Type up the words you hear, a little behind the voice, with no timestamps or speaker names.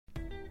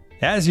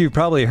As you've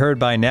probably heard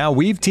by now,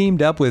 we've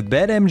teamed up with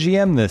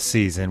BetMGM this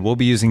season. We'll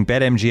be using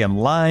BetMGM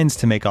lines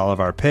to make all of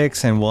our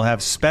picks, and we'll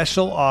have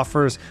special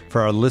offers for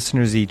our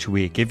listeners each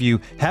week. If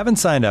you haven't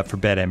signed up for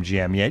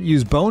BetMGM yet,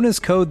 use bonus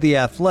code The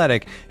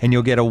Athletic, and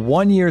you'll get a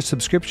 1-year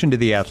subscription to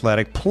The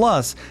Athletic,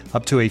 plus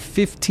up to a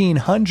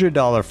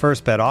 $1,500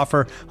 first bet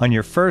offer on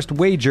your first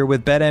wager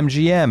with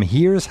BetMGM.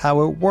 Here's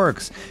how it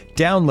works.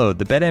 Download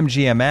the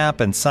BetMGM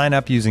app and sign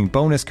up using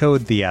bonus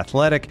code The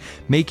Athletic.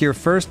 Make your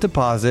first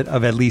deposit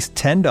of at least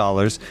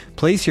 $10.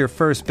 Place your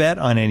first bet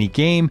on any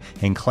game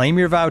and claim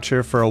your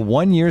voucher for a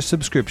 1-year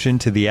subscription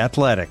to The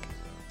Athletic.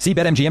 See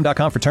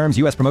BetMGM.com for terms.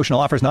 U.S. promotional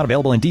offers not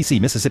available in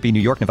D.C., Mississippi, New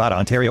York, Nevada,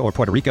 Ontario, or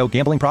Puerto Rico.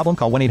 Gambling problem?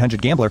 Call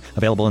 1-800-GAMBLER.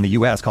 Available in the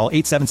U.S. Call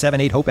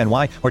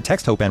 877-8-HOPE-NY or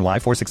text HOPE-NY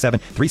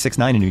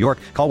 467-369 in New York.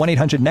 Call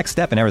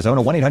 1-800-NEXT-STEP in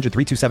Arizona.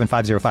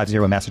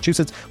 1-800-327-5050 in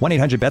Massachusetts.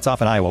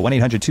 1-800-BETS-OFF in Iowa.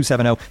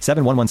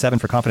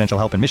 1-800-270-7117 for confidential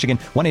help in Michigan.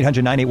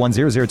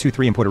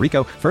 1-800-981-0023 in Puerto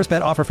Rico. First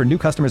bet offer for new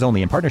customers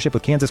only in partnership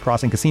with Kansas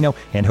Crossing Casino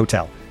and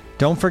Hotel.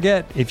 Don't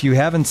forget, if you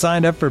haven't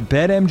signed up for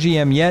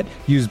BetMGM yet,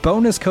 use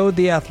bonus code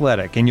The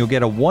Athletic, and you'll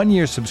get a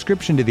 1-year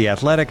subscription to The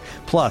Athletic,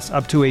 plus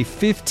up to a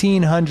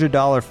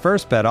 $1,500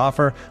 first bet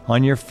offer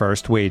on your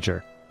first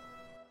wager.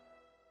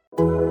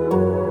 Go,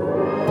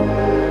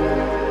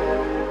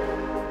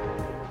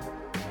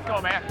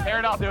 man. Tear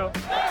it out, dude.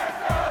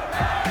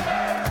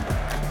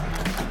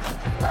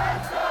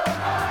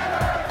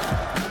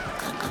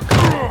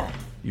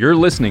 You're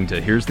listening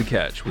to Here's the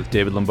Catch with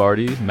David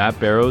Lombardi, Matt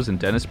Barrows, and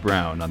Dennis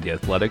Brown on the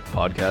Athletic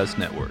Podcast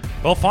Network.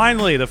 Well,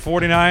 finally, the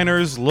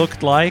 49ers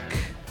looked like,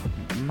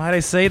 might I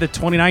say, the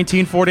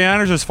 2019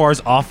 49ers as far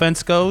as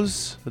offense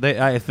goes.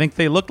 I think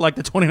they looked like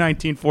the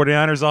 2019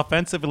 49ers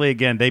offensively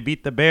again. They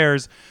beat the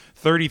Bears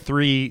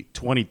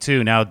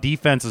 33-22. Now,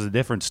 defense is a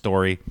different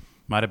story.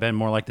 Might have been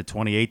more like the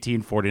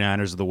 2018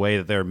 49ers, the way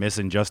that they're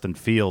missing Justin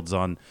Fields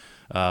on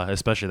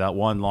especially that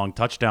one long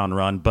touchdown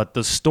run. But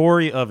the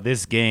story of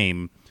this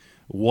game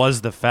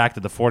was the fact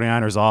that the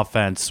 49ers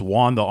offense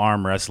won the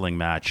arm wrestling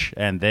match,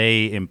 and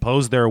they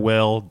imposed their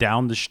will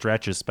down the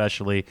stretch,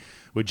 especially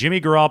with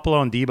Jimmy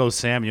Garoppolo and Deebo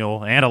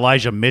Samuel and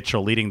Elijah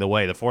Mitchell leading the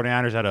way. The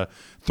 49ers had a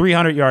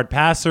 300-yard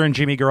passer in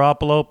Jimmy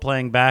Garoppolo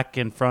playing back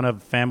in front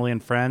of family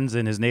and friends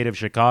in his native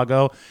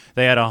Chicago.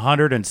 They had a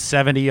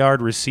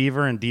 170-yard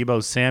receiver in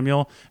Deebo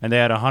Samuel, and they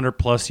had a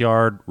 100-plus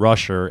yard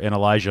rusher in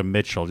Elijah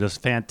Mitchell.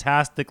 Just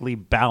fantastically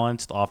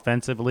balanced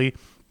offensively.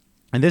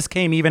 And this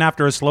came even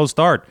after a slow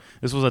start.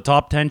 This was a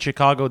top 10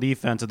 Chicago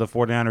defense that the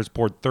 49ers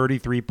poured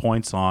 33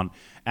 points on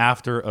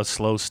after a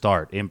slow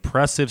start.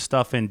 Impressive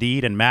stuff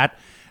indeed. And Matt,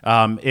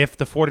 if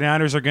the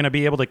 49ers are going to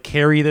be able to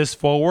carry this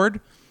forward,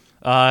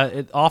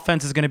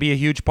 offense is going to be a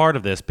huge part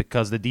of this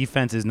because the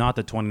defense is not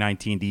the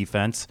 2019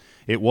 defense.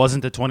 It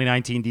wasn't the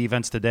 2019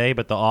 defense today,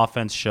 but the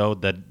offense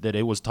showed that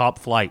it was top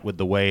flight with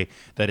the way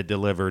that it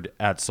delivered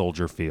at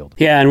Soldier Field.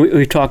 Yeah, and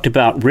we talked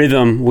about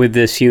rhythm with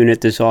this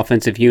unit, this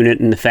offensive unit,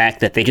 and the fact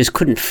that they just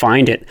couldn't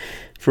find it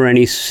for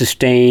any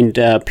sustained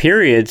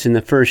periods in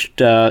the first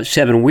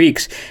 7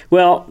 weeks.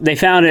 Well, they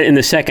found it in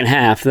the second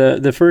half.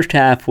 The first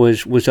half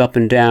was up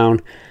and down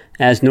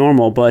as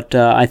normal, but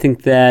I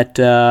think that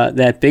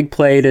that big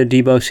play to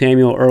Deebo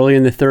Samuel early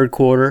in the third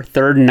quarter,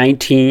 3rd and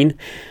 19, the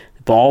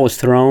ball was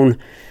thrown,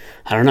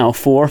 4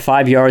 or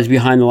 5 yards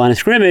behind the line of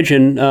scrimmage,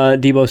 and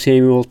Deebo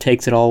Samuel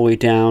takes it all the way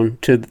down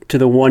to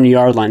the 1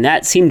 yard line.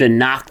 That seemed to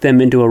knock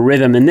them into a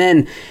rhythm. And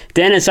then,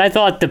 Dennis, I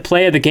thought the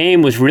play of the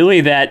game was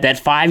really that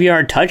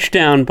 5-yard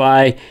touchdown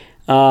by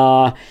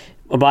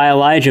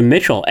Elijah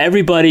Mitchell.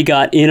 Everybody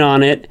got in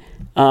on it.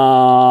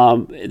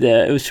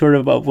 It was sort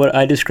of what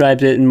I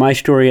described it in my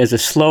story as a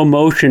slow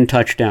motion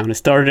touchdown. It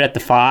started at the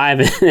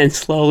 5 and then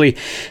slowly,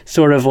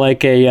 sort of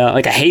like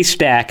a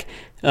haystack,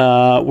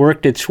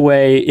 worked its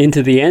way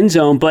into the end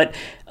zone. But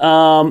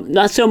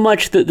not so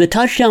much the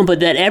touchdown, but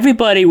that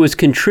everybody was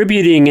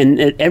contributing and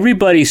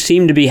everybody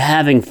seemed to be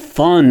having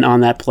fun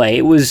on that play.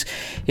 It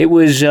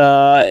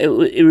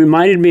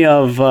reminded me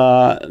of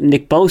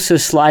Nick Bosa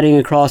sliding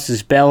across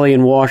his belly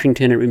in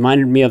Washington. It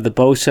reminded me of the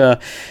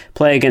Bosa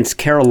play against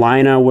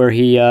Carolina where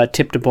he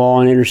tipped a ball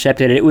and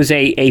intercepted it. It was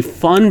a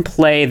fun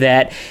play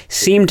that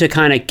seemed to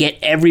kind of get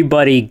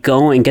everybody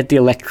going, get the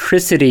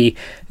electricity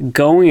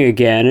going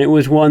again. It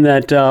was one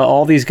that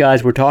all these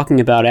guys were talking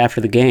about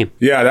after the game.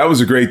 Yeah, that was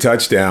a great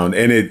touchdown.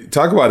 And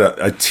talk about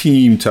a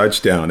team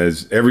touchdown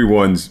as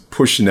everyone's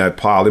pushing that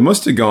pile. It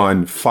must have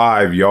gone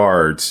 5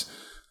 yards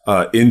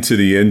into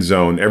the end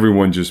zone.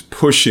 Everyone just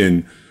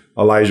pushing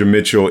Elijah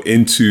Mitchell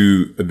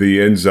into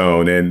the end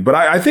zone. But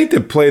I think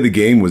the play of the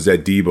game was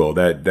that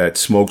Deebo, that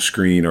smoke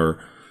screen or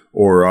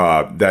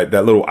that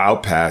little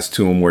out pass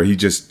to him where he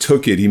just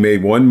took it. He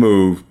made one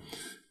move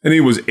and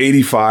he was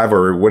 85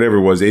 or whatever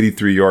it was,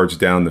 83 yards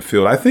down the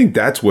field. I think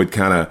that's what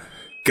kind of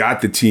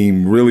got the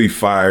team really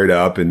fired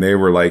up. And they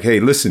were like, hey,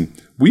 listen,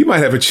 we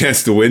might have a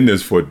chance to win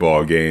this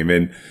football game.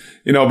 And,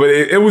 but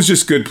it was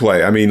just good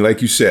play. I mean,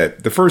 like you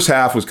said, the first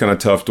half was kind of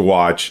tough to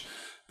watch.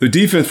 The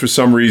defense, for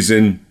some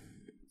reason,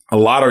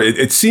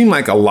 it seemed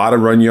like a lot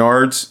of run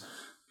yards,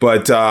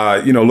 But,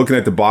 looking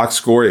at the box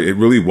score, it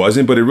really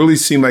wasn't. But it really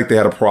seemed like they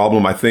had a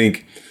problem. I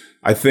think,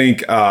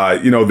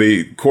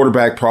 the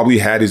quarterback probably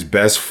had his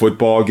best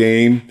football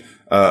game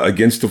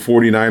against the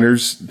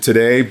 49ers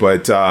today.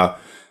 But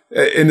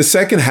in the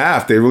second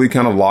half, they really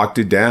kind of locked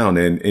it down.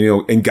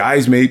 And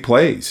guys made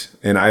plays.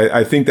 And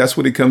I think that's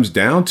what it comes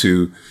down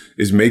to,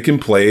 is making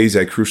plays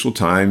at crucial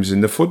times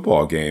in the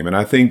football game. And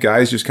I think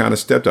guys just kind of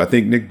stepped up. I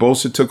think Nick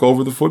Bosa took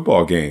over the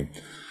football game.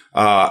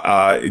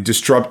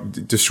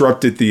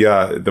 Disrupted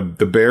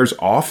the Bears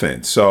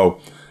offense. So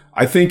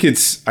I think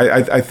it's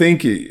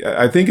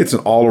an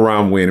all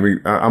around win. I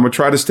mean, I'm gonna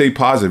try to stay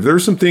positive.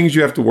 There's some things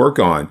you have to work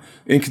on,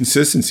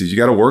 inconsistencies. You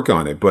got to work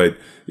on it. But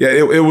yeah,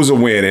 it was a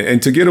win,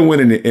 and to get a win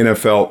in the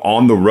NFL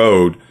on the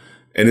road,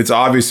 and it's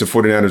obvious the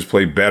 49ers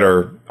play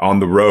better on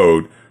the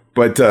road.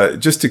 But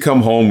just to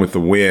come home with the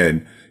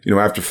win,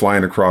 after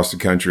flying across the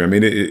country, I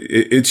mean,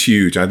 it's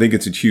huge. I think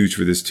it's huge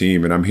for this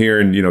team. And I'm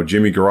hearing,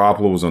 Jimmy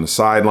Garoppolo was on the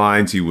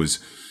sidelines. He was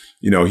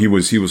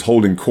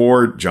holding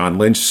court. John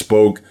Lynch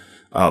spoke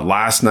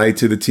last night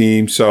to the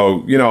team.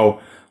 So,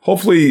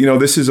 hopefully,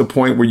 this is a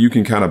point where you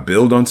can kind of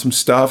build on some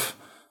stuff.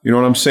 You know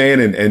what I'm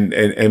saying?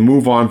 And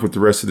move on with the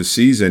rest of the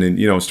season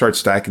and, start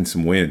stacking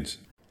some wins.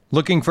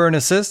 Looking for an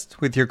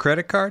assist with your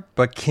credit card,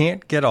 but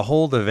can't get a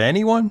hold of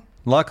anyone?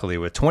 Luckily,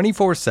 with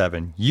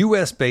 24/7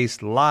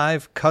 U.S.-based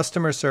live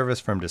customer service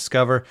from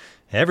Discover,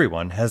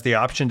 everyone has the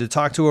option to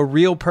talk to a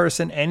real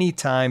person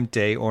anytime,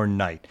 day or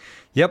night.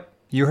 Yep,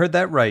 you heard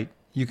that right.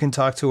 You can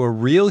talk to a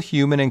real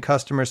human in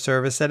customer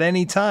service at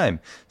any time.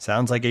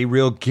 Sounds like a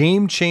real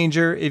game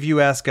changer if you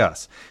ask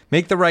us.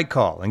 Make the right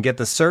call and get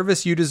the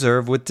service you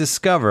deserve with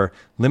Discover.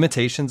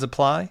 Limitations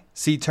apply.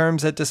 See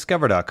terms at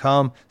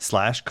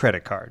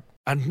discover.com/creditcard.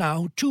 And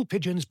now, two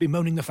pigeons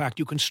bemoaning the fact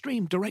you can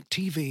stream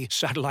DirecTV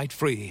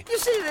satellite-free. You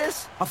see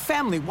this? A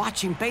family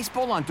watching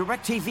baseball on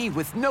DirecTV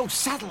with no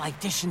satellite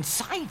dish in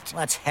sight.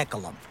 Let's heckle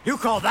them. You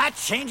call that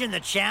changing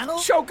the channel?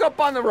 Choke up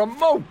on the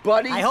remote,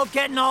 buddy. I hope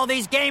getting all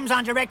these games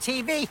on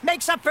DirecTV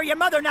makes up for your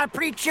mother not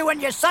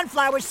pre-chewing your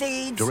sunflower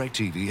seeds.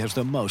 DirecTV has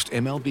the most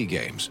MLB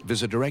games.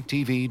 Visit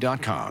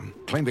DirecTV.com.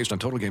 Claim based on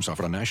total games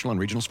offered on national and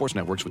regional sports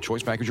networks with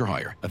choice package or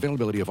higher.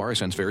 Availability of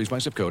RSNs varies by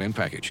zip code and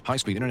package.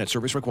 High-speed internet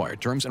service required.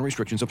 Terms and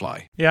restrictions apply.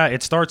 Yeah,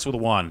 it starts with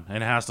one,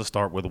 and it has to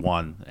start with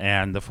one.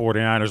 And the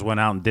 49ers went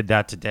out and did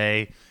that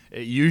today.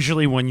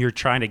 Usually when you're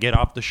trying to get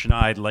off the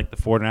schneid like the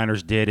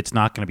 49ers did, it's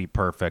not going to be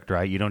perfect,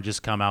 right? You don't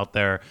just come out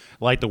there,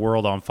 light the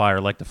world on fire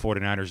like the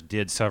 49ers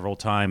did several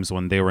times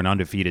when they were an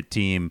undefeated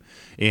team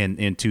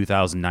in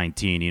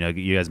 2019.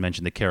 You guys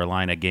mentioned the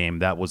Carolina game.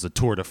 That was a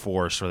tour de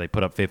force where they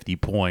put up 50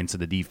 points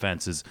and the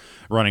defense is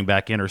running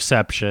back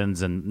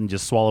interceptions and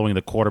just swallowing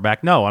the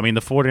quarterback. No, I mean,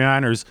 the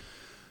 49ers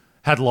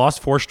had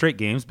lost 4 straight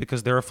games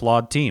because they're a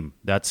flawed team.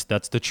 That's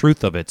the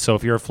truth of it. So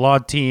if you're a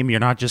flawed team, you're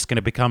not just going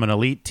to become an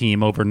elite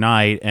team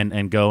overnight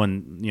and go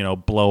and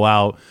blow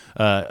out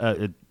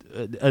a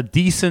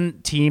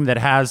decent team that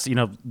has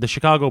the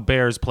Chicago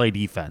Bears play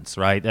defense,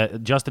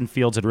 right? Justin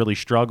Fields had really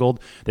struggled.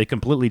 They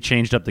completely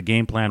changed up the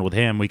game plan with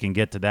him. We can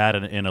get to that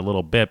in a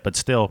little bit, but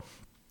still,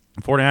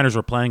 49ers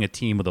were playing a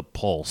team with a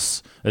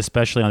pulse,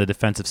 especially on the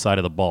defensive side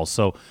of the ball.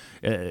 So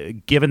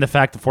given the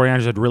fact the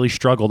 49ers had really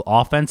struggled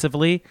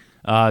offensively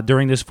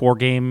during this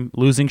 4-game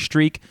losing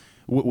streak,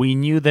 we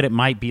knew that it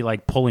might be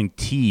like pulling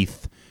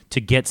teeth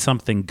to get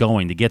something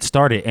going, to get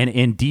started, and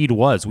indeed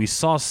was. We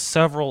saw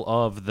several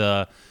of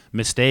the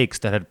mistakes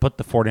that had put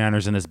the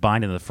 49ers in this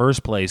bind in the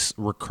first place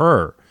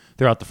recur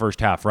throughout the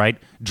first half, right?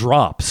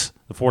 Drops.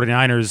 The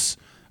 49ers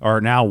are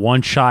now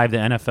one shy of the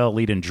NFL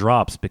lead in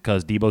drops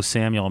because Deebo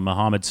Samuel and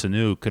Mohamed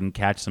Sanu couldn't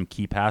catch some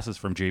key passes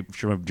from Jimmy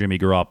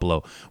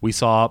Garoppolo. We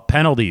saw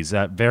penalties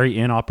at very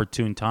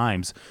inopportune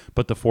times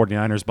put the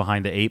 49ers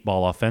behind the 8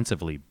 ball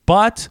offensively.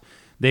 But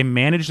they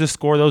managed to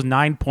score those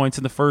 9 points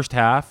in the first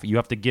half. You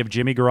have to give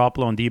Jimmy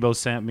Garoppolo and Deebo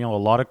Samuel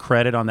a lot of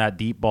credit on that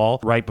deep ball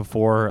right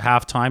before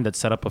halftime that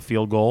set up a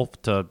field goal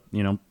to,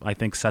 I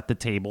think set the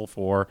table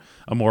for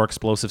a more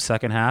explosive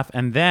second half.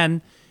 And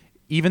then,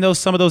 even though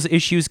some of those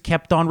issues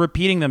kept on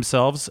repeating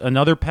themselves,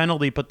 another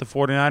penalty put the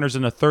 49ers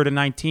in a 3rd and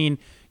 19.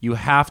 You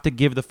have to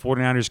give the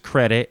 49ers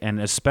credit, and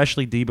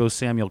especially Deebo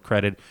Samuel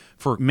credit,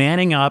 for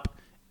manning up,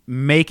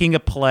 making a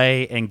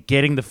play, and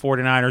getting the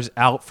 49ers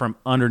out from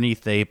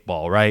underneath the 8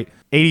 ball, right?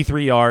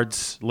 83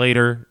 yards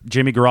later,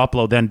 Jimmy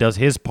Garoppolo then does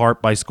his part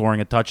by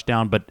scoring a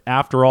touchdown. But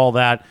after all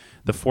that,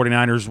 the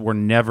 49ers were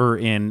never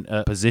in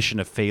a position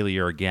of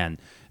failure again.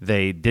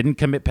 They didn't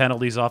commit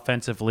penalties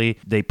offensively.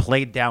 They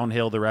played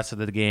downhill the rest of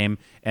the game,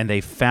 and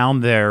they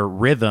found their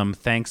rhythm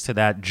thanks to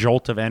that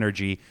jolt of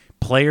energy.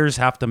 Players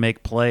have to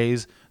make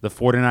plays. The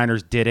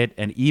 49ers did it,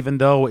 and even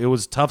though it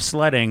was tough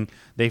sledding,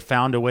 they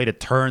found a way to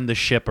turn the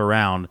ship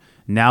around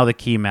Now the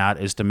key, Matt,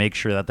 is to make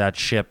sure that that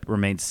ship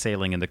remains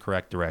sailing in the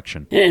correct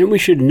direction. And we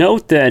should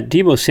note that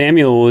Deebo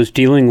Samuel was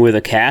dealing with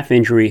a calf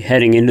injury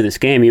heading into this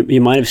game. You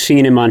might have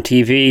seen him on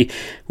TV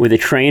with a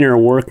trainer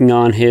working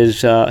on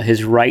his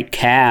right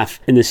calf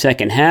in the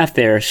second half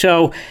there.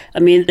 So, I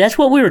mean, that's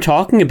what we were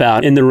talking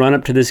about in the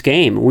run-up to this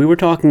game. We were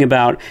talking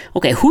about,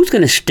 okay, who's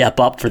going to step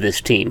up for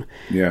this team?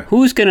 Yeah.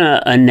 Who's going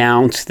to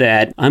announce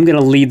that I'm going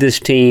to lead this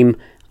team?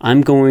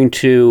 I'm going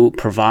to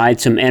provide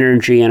some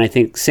energy, and I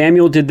think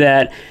Samuel did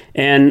that.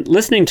 And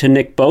listening to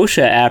Nick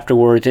Bosa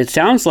afterwards, it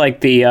sounds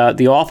like the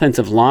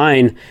offensive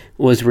line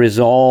was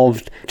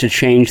resolved to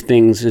change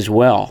things as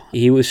well.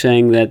 He was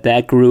saying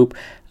that group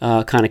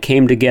kind of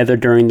came together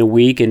during the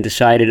week and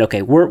decided,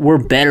 okay, we're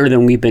better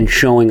than we've been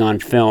showing on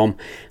film.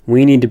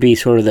 We need to be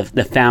sort of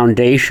the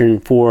foundation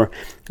for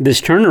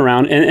this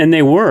turnaround, and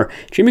they were.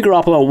 Jimmy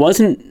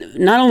Garoppolo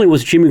not only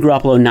was Jimmy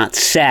Garoppolo not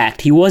sacked,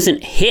 he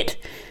wasn't hit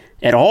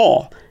at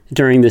all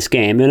during this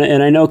game.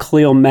 And I know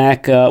Khalil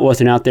Mack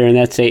wasn't out there, and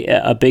that's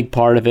a big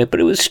part of it, but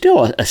it was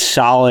still a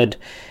solid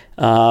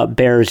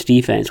Bears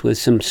defense with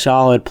some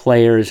solid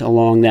players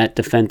along that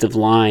defensive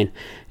line.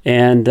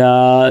 And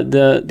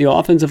the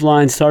offensive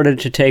line started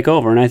to take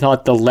over, and I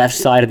thought the left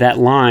side of that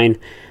line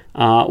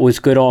was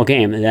good all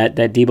game. That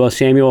Deebo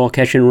Samuel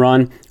catch and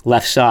run,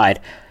 left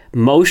side.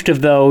 Most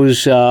of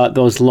those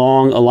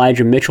long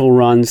Elijah Mitchell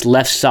runs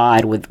left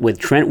side with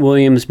Trent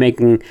Williams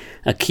making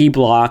a key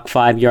block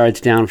 5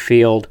 yards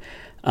downfield.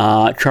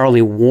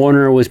 Charlie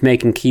Warner was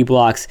making key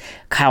blocks.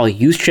 Kyle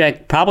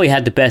Juszczyk probably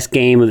had the best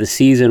game of the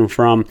season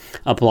from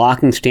a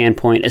blocking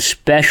standpoint,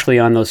 especially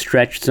on those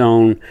stretch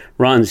zone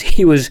runs.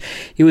 He was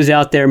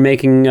out there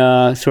making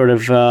sort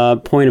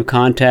of point of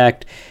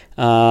contact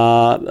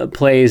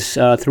plays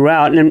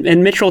throughout.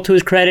 And Mitchell, to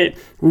his credit,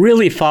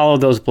 really followed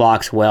those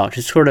blocks well.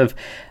 Just sort of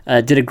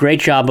did a great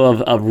job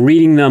of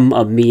reading them,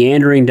 of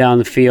meandering down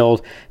the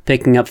field,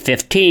 picking up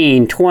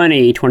 15,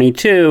 20,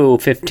 22,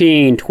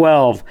 15,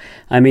 12.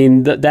 I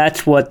mean,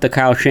 that's what the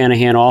Kyle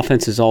Shanahan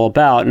offense is all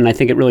about, and I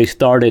think it really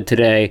started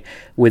today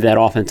with that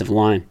offensive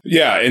line.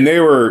 Yeah, and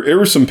there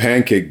were some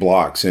pancake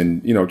blocks.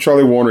 And,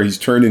 Charlie Warner, he's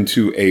turned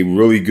into a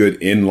really good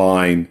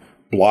inline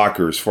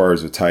blocker as far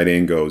as the tight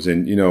end goes.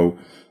 And,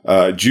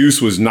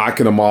 Juice was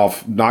knocking him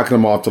off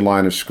the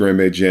line of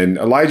scrimmage. And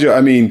Elijah,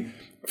 I mean,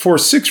 for a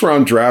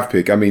 6th-round draft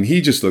pick, I mean,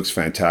 he just looks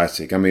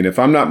fantastic. I mean, if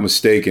I'm not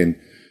mistaken,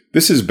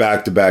 this is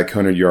back-to-back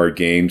 100-yard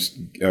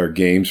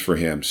games for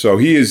him. So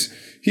he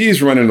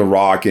is running the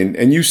rock.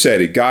 And you said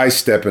it, guys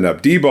stepping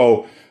up.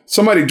 Deebo,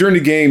 somebody during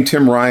the game,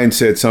 Tim Ryan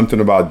said something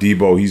about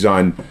Deebo.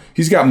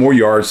 He's got more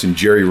yards than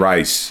Jerry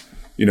Rice,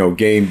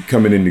 game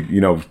coming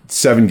into,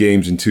 7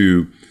 games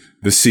into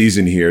the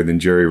season here than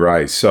Jerry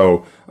Rice.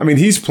 So, I mean,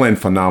 he's playing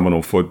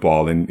phenomenal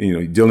football and,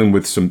 dealing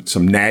with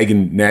some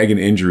nagging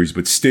injuries,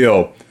 but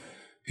still,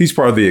 he's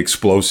part of the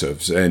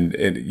explosives. And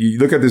you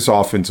look at this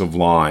offensive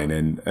line,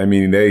 and I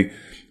mean,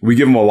 we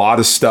give them a lot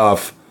of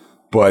stuff,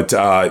 but,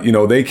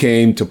 they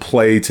came to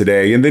play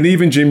today. And then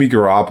even Jimmy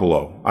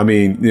Garoppolo, I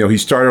mean, he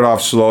started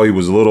off slow. He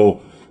was a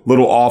little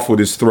off with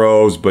his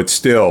throws, but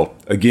still,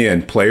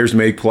 again, players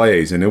make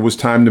plays, and it was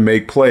time to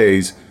make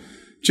plays.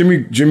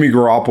 Jimmy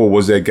Garoppolo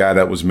was that guy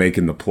that was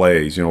making the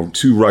plays,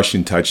 2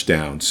 rushing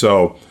touchdowns.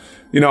 So,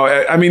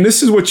 I mean,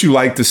 this is what you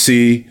like to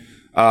see.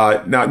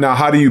 Now,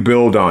 how do you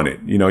build on it?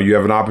 You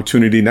have an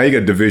opportunity. Now you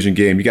got a division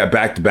game. You got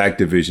back-to-back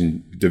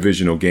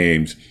divisional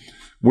games.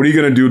 What are you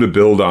going to do to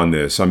build on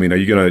this? I mean, are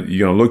you going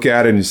to look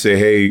at it and say,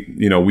 hey,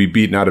 we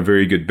beat not a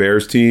very good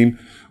Bears team?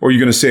 Or are you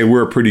going to say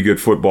we're a pretty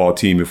good football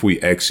team if we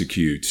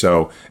execute?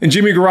 So, and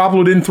Jimmy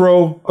Garoppolo didn't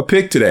throw a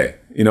pick today.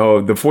 The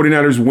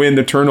 49ers win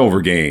the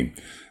turnover game.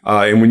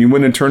 And when you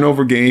win a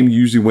turnover game, you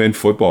usually win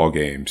football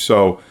games.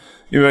 So,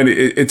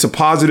 it's a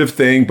positive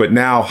thing, but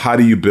now how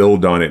do you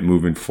build on it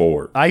moving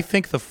forward? I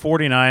think the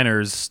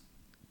 49ers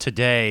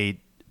today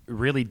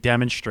really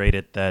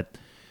demonstrated that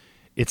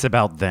it's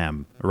about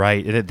them,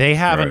 right? They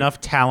have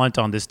enough talent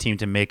on this team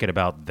to make it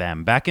about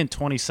them. Back in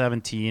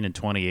 2017 and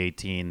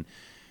 2018,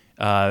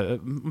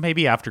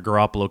 maybe after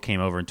Garoppolo came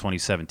over in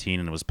 2017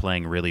 and was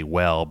playing really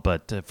well,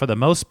 but for the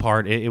most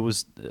part, it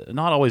was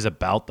not always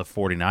about the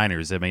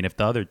 49ers. I mean, if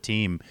the other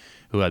team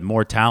who had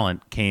more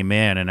talent came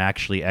in and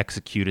actually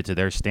executed to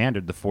their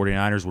standard, the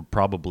 49ers would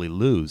probably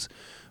lose.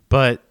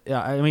 But,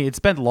 I mean, it's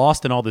been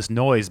lost in all this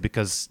noise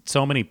because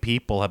so many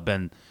people have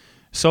been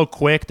so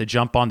quick to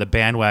jump on the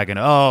bandwagon.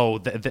 Oh,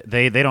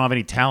 they don't have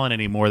any talent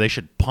anymore. They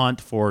should punt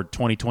for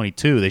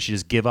 2022. They should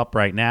just give up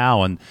right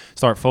now and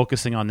start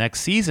focusing on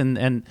next season.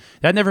 And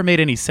that never made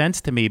any sense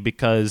to me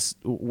because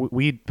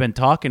we'd been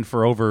talking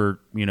for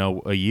over,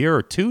 a year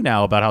or two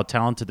now about how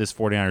talented this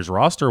 49ers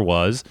roster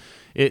was.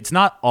 It's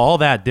not all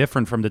that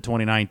different from the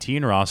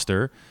 2019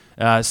 roster.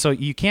 So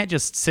you can't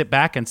just sit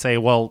back and say,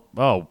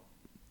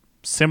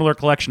 similar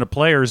collection of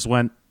players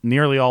went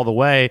nearly all the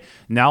way.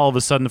 Now all of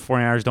a sudden the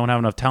 49ers don't have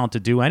enough talent to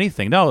do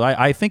anything. No,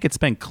 I think it's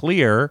been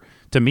clear,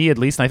 to me at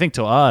least, and I think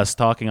to us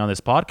talking on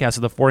this podcast,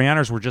 that the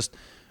 49ers were just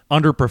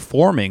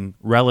underperforming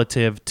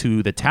relative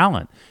to the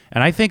talent.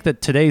 And I think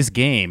that today's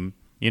game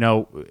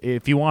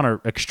if you want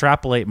to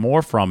extrapolate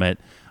more from it,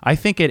 I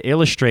think it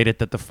illustrated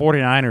that the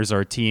 49ers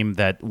are a team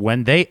that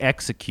when they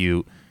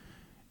execute,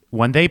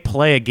 when they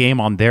play a game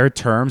on their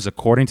terms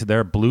according to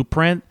their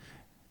blueprint,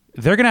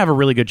 they're going to have a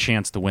really good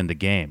chance to win the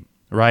game,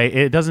 right?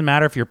 It doesn't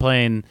matter if you're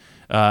playing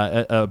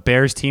a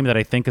Bears team that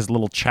I think is a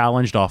little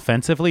challenged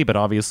offensively, but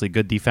obviously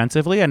good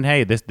defensively. And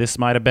hey, this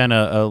might have been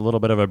a little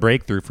bit of a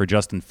breakthrough for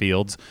Justin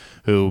Fields,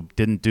 who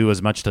didn't do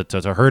as much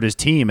to hurt his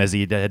team as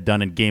he had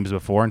done in games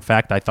before. In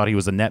fact, I thought he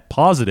was a net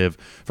positive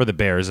for the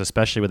Bears,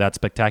 especially with that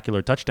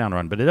spectacular touchdown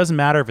run. But it doesn't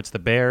matter if it's the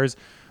Bears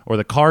or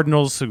the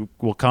Cardinals, who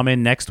will come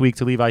in next week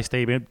to Levi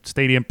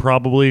Stadium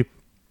probably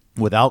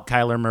without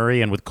Kyler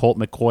Murray and with Colt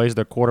McCoy as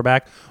their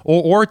quarterback,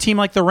 or a team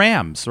like the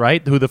Rams,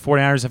 right, who the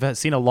 49ers have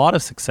seen a lot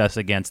of success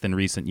against in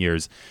recent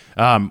years.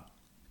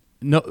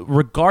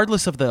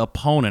 Regardless of the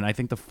opponent, I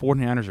think the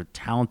 49ers are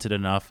talented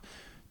enough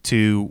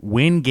to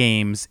win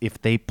games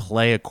if they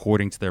play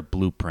according to their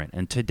blueprint.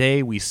 And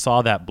today we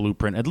saw that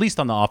blueprint, at least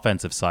on the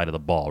offensive side of the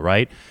ball,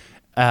 right?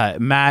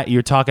 Matt,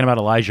 you're talking about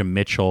Elijah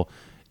Mitchell.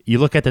 You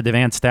look at the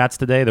advanced stats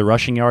today, the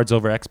rushing yards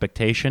over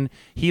expectation.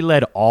 He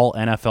led all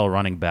NFL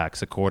running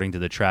backs, according to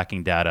the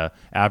tracking data,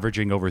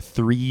 averaging over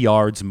 3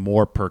 yards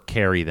more per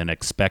carry than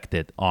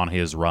expected on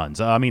his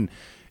runs. I mean,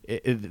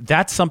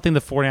 that's something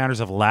the 49ers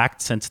have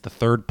lacked since the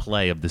third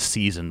play of the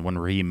season when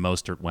Raheem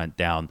Mostert went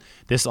down.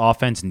 This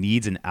offense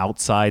needs an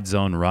outside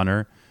zone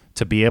runner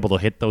to be able to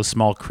hit those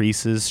small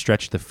creases,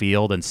 stretch the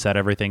field, and set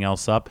everything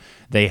else up.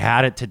 They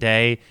had it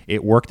today.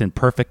 It worked in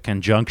perfect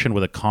conjunction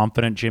with a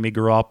confident Jimmy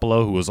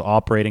Garoppolo who was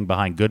operating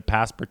behind good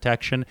pass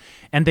protection.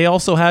 And they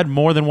also had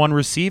more than one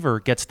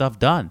receiver get stuff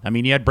done. I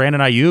mean, you had Brandon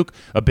Ayuk,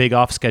 a big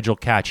off-schedule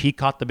catch. He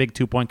caught the big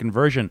two-point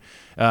conversion.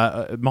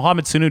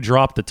 Mohamed Sanu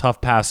dropped the tough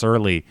pass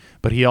early,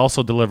 but he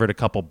also delivered a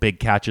couple big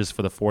catches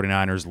for the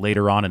 49ers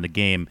later on in the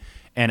game.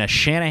 And a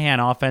Shanahan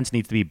offense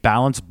needs to be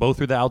balanced both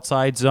through the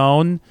outside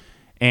zone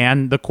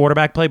and the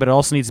quarterback play, but it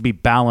also needs to be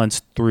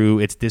balanced through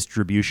its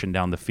distribution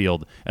down the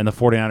field. And the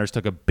 49ers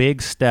took a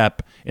big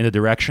step in the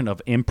direction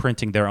of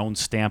imprinting their own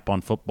stamp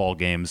on football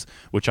games,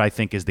 which I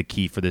think is the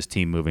key for this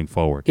team moving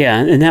forward. Yeah,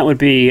 and that would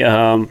be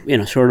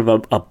sort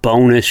of a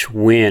bonus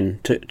win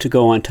to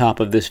go on top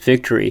of this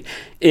victory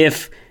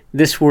if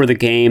this were the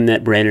game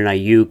that Brandon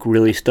Ayuk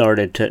really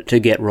started to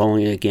get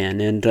rolling again.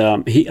 And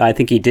I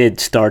think he did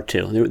start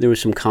to. There was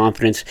some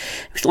confidence.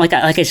 Like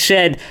I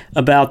said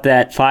about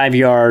that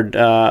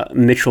 5-yard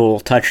Mitchell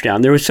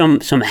touchdown, there was some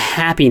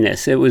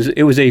happiness. It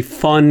was a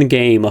fun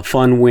game, a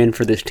fun win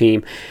for this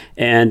team.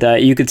 And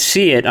you could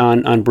see it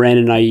on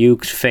Brandon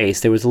Ayuk's face.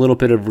 There was a little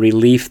bit of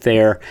relief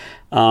there.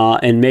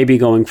 And maybe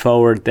going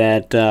forward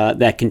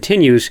that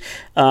continues.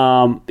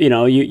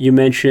 You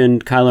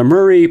mentioned Kyler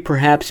Murray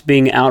perhaps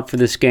being out for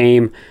this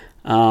game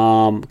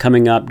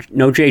coming up.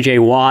 No J.J.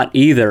 Watt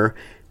either.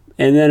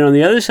 And then on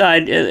the other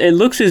side, it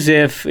looks as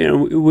if,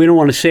 we don't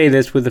want to say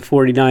this with the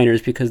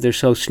 49ers because they're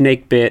so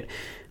snake-bit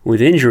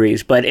with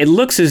injuries, but it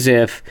looks as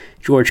if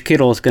George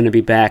Kittle is going to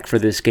be back for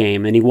this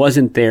game, and he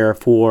wasn't there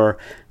for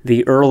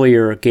the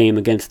earlier game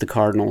against the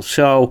Cardinals.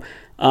 So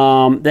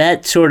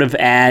that sort of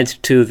adds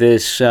to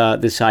this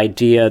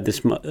idea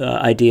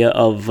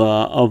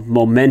of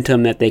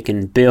momentum that they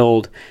can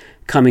build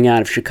coming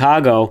out of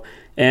Chicago.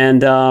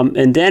 And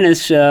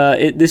Dennis,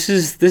 this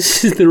is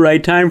the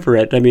right time for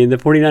it. I mean, the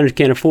 49ers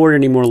can't afford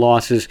any more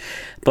losses,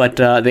 but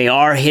they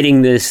are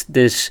hitting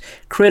this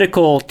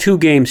critical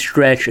 2-game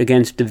stretch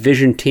against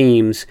division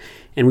teams.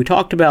 And we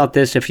talked about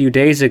this a few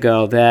days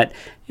ago that,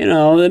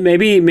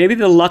 maybe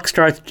the luck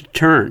starts to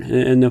turn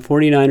and the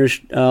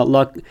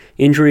 49ers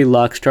injury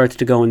luck starts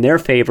to go in their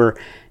favor.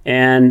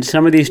 And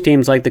some of these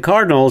teams like the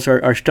Cardinals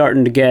are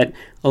starting to get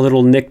a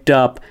little nicked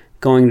up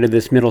going into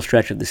this middle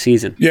stretch of the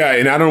season. Yeah,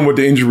 and I don't know what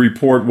the injury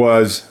report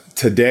was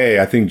today.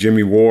 I think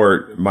Jimmy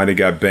Ward might have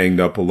got banged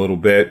up a little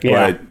bit.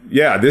 Yeah. But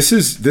yeah, this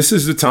is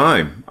the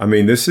time. I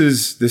mean, this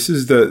is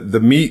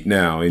the meat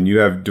now. And you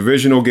have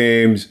divisional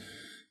games.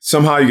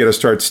 Somehow you got to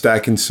start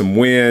stacking some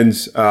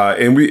wins.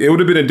 And it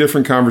would have been a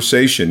different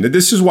conversation.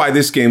 This is why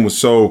this game was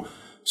so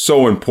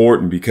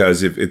important,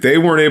 because if they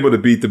weren't able to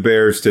beat the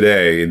Bears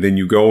today, and then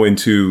you go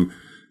into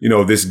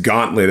this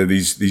gauntlet of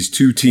these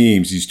two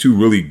teams, these two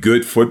really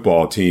good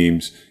football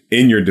teams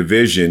in your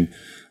division,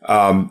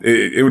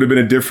 it would have been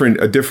a different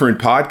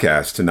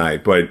podcast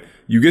tonight. But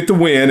you get the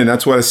win, and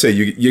that's what I say.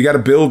 You got to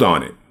build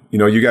on it.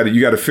 You got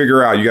to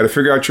figure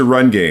out your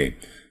run game.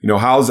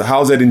 How's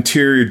that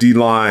interior D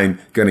line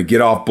going to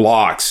get off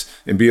blocks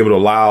and be able to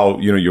allow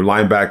your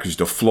linebackers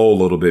to flow a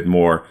little bit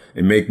more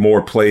and make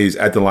more plays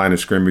at the line of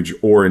scrimmage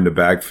or in the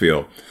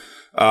backfield.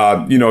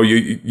 You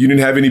didn't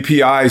have any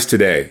PIs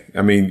today.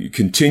 I mean, you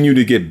continue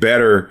to get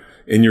better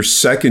in your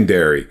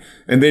secondary,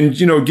 and then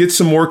get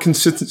some more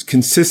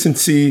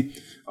consistency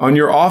on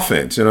your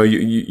offense.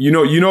 You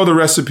know the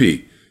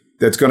recipe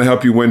that's going to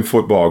help you win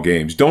football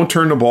games. Don't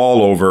turn the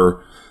ball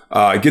over.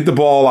 Get the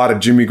ball out of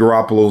Jimmy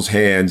Garoppolo's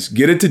hands.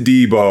 Get it to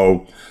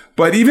Debo.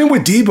 But even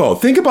with Debo,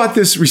 think about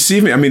this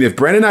receiving. I mean, if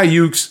Brandon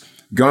Ayuk's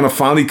going to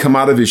finally come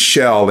out of his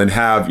shell and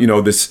have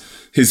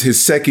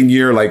his second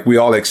year like we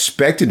all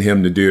expected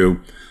him to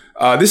do,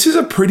 This is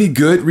a pretty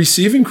good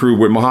receiving crew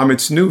with Mohamed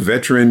Sanu,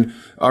 veteran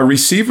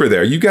receiver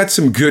there. You got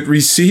some good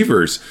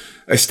receivers.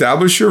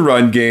 Establish your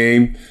run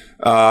game,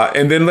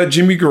 and then let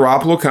Jimmy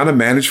Garoppolo kind of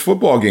manage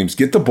football games.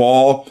 Get the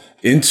ball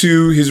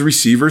into his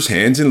receivers'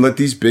 hands and let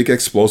these big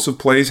explosive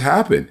plays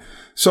happen.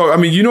 So, I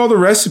mean, you know the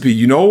recipe.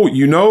 You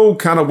know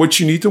kind of what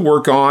you need to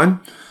work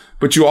on,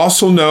 but you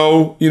also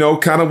know,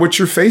 kind of what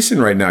you're facing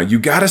right now. You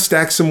got to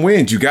stack some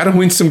wins. You got to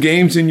win some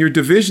games in your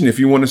division if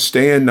you want to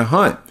stay in the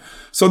hunt.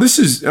 So this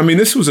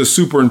was a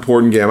super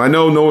important game. I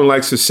know no one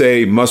likes to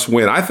say must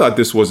win. I thought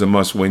this was a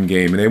must win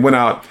game, and they went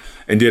out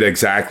and did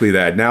exactly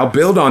that. Now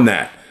build on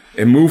that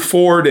and move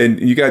forward,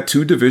 and you got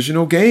 2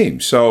 divisional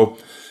games. So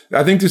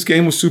I think this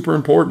game was super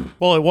important.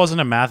 Well, it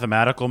wasn't a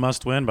mathematical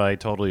must-win, but I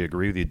totally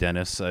agree with you,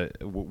 Dennis.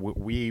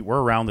 We're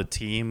around the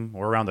team.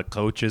 We're around the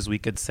coaches. We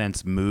could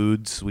sense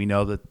moods. We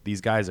know that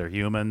these guys are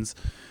humans.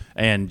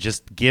 And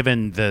just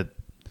given the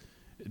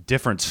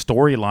different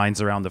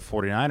storylines around the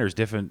 49ers,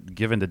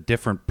 given the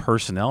different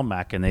personnel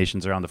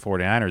machinations around the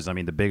 49ers, I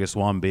mean, the biggest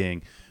one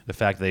being the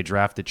fact that they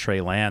drafted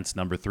Trey Lance,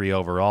 number 3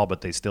 overall,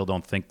 but they still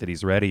don't think that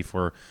he's ready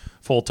for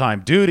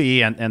full-time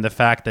duty, and the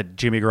fact that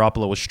Jimmy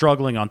Garoppolo was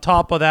struggling on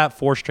top of that,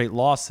 4 straight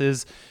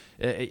losses.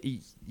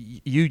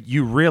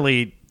 You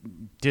really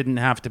didn't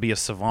have to be a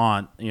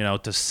savant,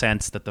 to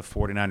sense that the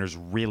 49ers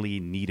really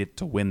needed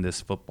to win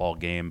this football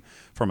game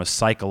from a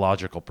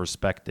psychological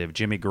perspective.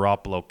 Jimmy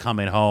Garoppolo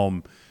coming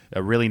home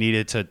really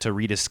needed to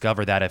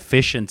rediscover that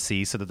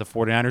efficiency so that the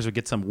 49ers would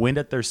get some wind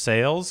at their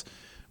sails,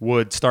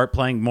 would start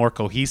playing more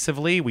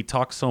cohesively. We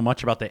talked so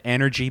much about the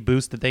energy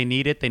boost that they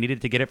needed. They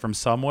needed to get it from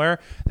somewhere.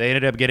 They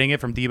ended up getting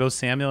it from Deebo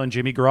Samuel and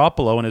Jimmy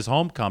Garoppolo in his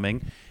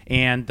homecoming.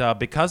 And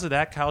because of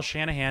that, Kyle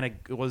Shanahan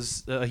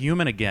was a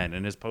human again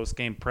in his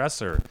post-game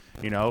presser.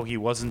 He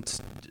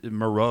wasn't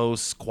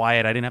morose,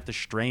 quiet. I didn't have to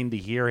strain to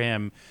hear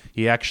him.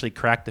 He actually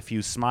cracked a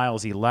few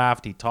smiles. He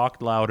laughed. He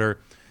talked louder.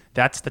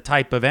 That's the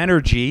type of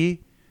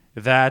energy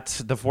that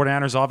the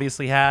 49ers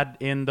obviously had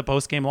in the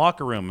post-game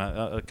locker room.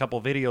 A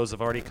couple videos have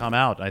already come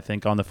out, I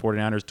think, on the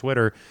 49ers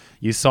Twitter.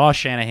 You saw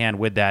Shanahan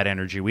with that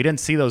energy. We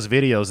didn't see those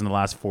videos in the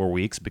last 4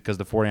 weeks because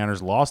the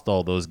 49ers lost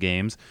all those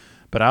games.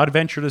 But I would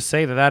venture to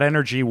say that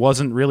energy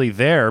wasn't really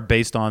there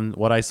based on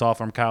what I saw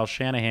from Kyle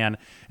Shanahan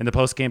in the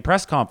post-game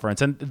press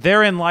conference. And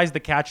therein lies the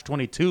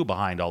catch-22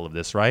 behind all of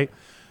this, right?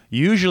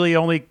 You usually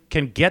only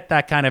can get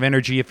that kind of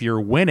energy if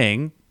you're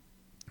winning,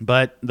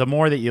 but the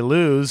more that you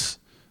lose,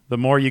 the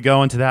more you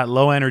go into that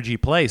low-energy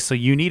place. So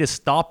you need a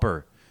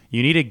stopper.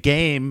 You need a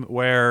game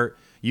where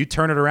you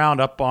turn it around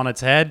up on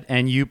its head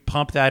and you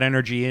pump that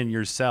energy in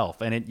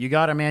yourself. And you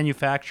got to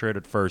manufacture it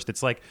at first.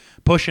 It's like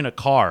pushing a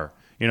car.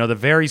 The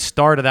very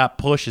start of that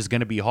push is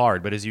going to be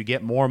hard. But as you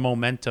get more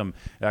momentum,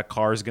 that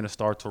car is going to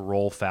start to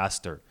roll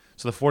faster.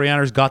 So the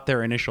 49ers got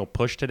their initial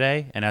push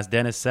today. And as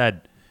Dennis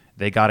said,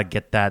 they got to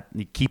get that,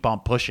 keep on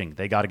pushing.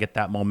 They got to get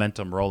that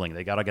momentum rolling.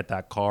 They got to get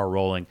that car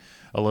rolling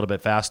a little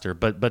bit faster.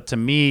 But to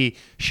me,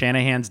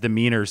 Shanahan's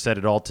demeanor said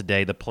it all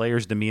today. The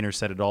players' demeanor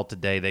said it all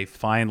today. They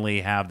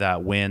finally have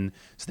that win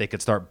so they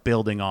could start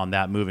building on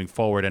that moving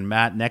forward. And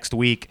Matt, next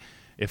week,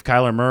 if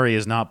Kyler Murray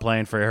is not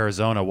playing for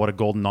Arizona, what a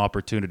golden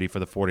opportunity for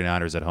the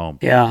 49ers at home.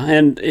 Yeah,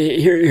 and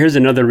here's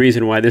another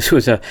reason why this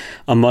was a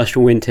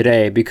must-win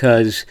today,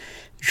 because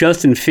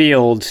Justin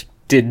Fields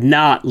did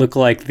not look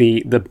like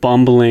the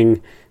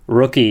bumbling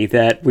rookie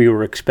that we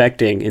were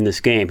expecting in this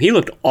game. He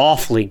looked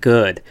awfully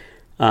good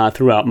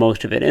throughout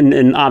most of it.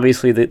 And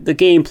obviously the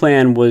game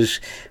plan was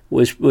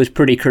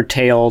pretty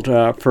curtailed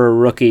for a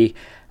rookie.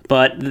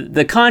 But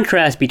the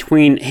contrast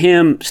between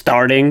him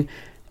starting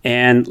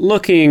and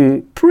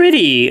looking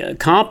pretty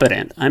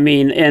competent, I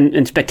mean,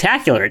 and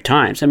spectacular at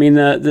times. I mean,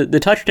 the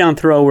touchdown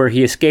throw where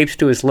he escapes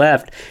to his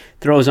left,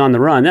 throws on the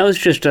run, that was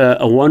just a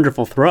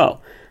wonderful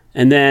throw.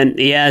 And then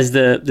he has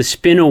the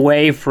spin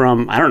away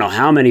from, I don't know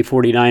how many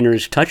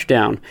 49ers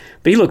touchdown,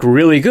 but he looked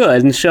really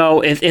good. And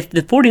so if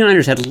the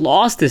 49ers had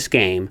lost this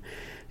game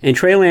and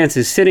Trey Lance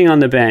is sitting on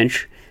the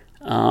bench,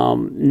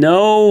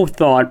 no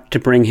thought to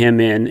bring him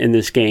in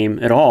this game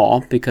at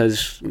all,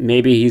 because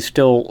maybe he's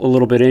still a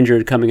little bit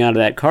injured coming out of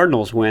that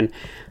Cardinals win.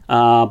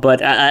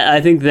 But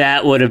I think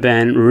that would have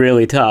been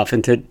really tough.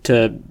 And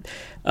to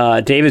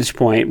David's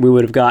point, we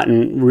would have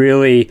gotten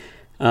really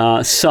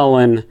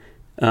sullen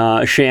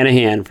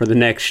Shanahan for the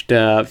next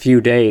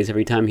few days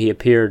every time he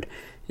appeared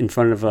in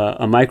front of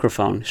a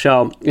microphone.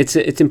 So it's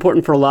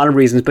important for a lot of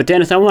reasons. But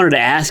Dennis, I wanted to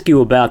ask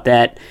you about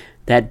that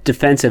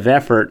defensive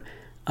effort.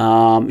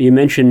 You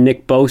mentioned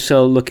Nick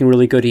Bosa looking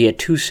really good. He had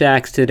 2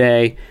 sacks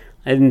today.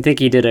 I didn't think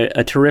he did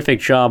a terrific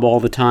job all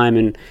the time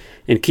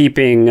in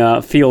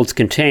keeping Fields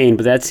contained,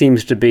 but that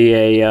seems to be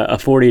a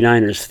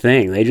 49ers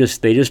thing. They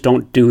just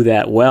don't do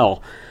that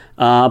well.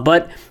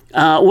 But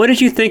what did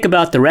you think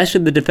about the rest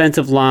of the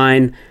defensive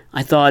line?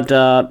 I thought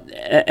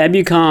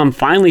Ebukam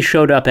finally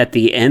showed up at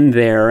the end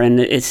there, and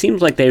it seems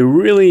like they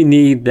really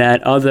need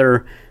that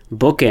other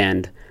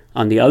bookend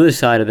on the other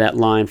side of that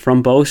line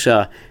from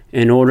Bosa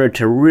in order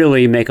to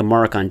really make a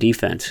mark on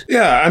defense.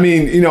 Yeah, I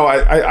mean,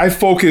 I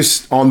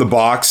focused on the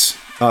box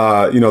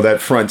that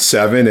front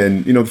seven.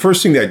 And, the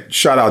first thing that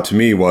shot out to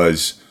me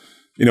was,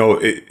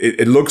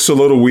 it looks a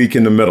little weak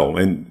in the middle.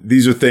 And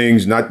these are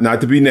things, not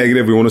to be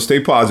negative, we want to stay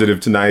positive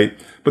tonight,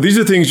 but these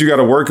are things you got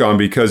to work on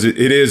because it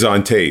is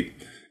on tape.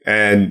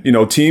 And,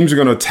 teams are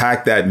going to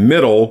attack that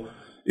middle.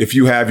 If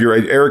you have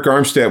Eric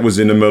Armstead was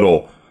in the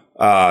middle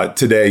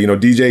today,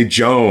 DJ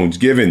Jones,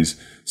 Givens.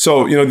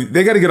 So,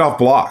 they got to get off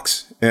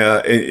blocks.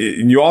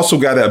 And you also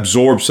got to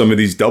absorb some of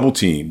these double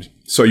teams.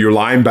 So your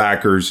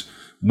linebackers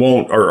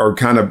won't or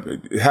kind of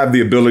have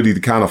the ability to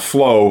kind of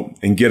flow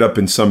and get up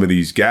in some of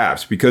these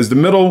gaps because the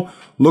middle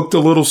looked a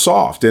little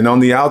soft. And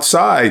on the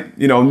outside,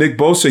 Nick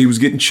Bosa, he was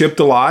getting chipped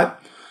a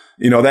lot.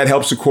 That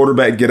helps the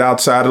quarterback get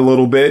outside a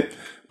little bit.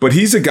 But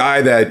he's a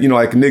guy that,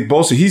 like Nick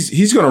Bosa,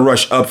 he's going to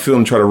rush upfield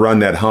and try to run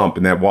that hump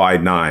in that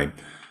wide nine.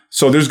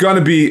 So there's going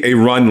to be a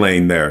run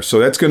lane there. So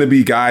that's going to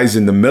be guys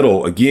in the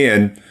middle,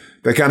 again,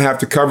 that kind of have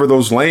to cover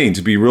those lanes,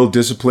 be real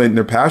disciplined in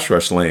their pass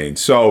rush lane.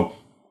 So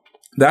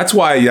that's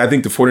why I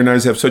think the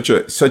 49ers have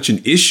such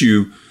an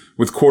issue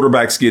with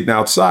quarterbacks getting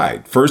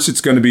outside. First,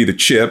 it's going to be the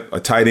chip, a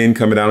tight end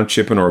coming down and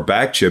chipping or a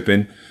back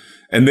chipping.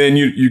 And then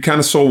you kind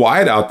of so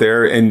wide out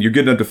there and you're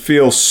getting up the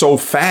field so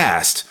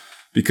fast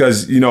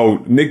because,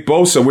 Nick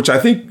Bosa, which I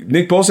think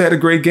Nick Bosa had a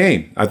great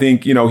game. I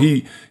think,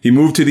 he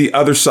moved to the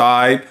other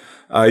side.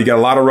 He got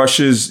a lot of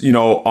rushes,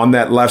 on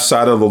that left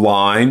side of the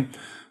line.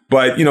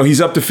 But,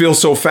 he's up the field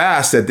so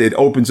fast that it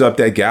opens up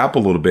that gap a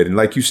little bit. And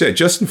like you said,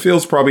 Justin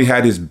Fields probably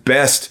had his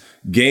best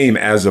game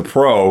as a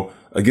pro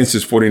against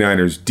his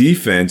 49ers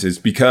defense is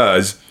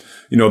because,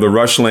 the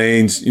rush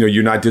lanes,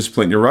 you're not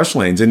disciplined in your rush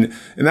lanes. And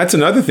that's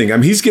another thing. I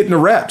mean, he's getting the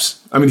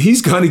reps. I mean,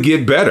 he's going to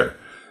get better.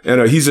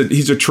 And he's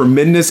a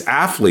tremendous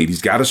athlete.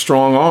 He's got a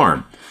strong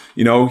arm.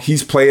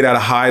 He's played at a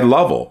high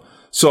level.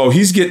 So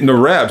he's getting the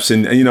reps.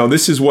 And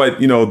this is what,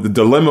 the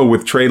dilemma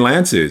with Trey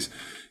Lance is.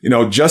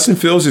 Justin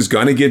Fields is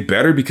going to get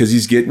better because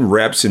he's getting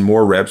reps and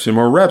more reps and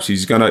more reps.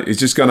 It's going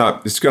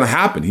to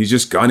happen. He's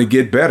just going to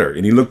get better.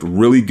 And he looked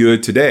really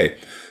good today.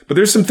 But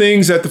there's some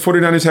things that the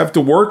 49ers have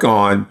to work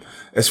on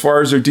as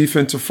far as their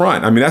defensive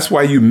front. I mean, that's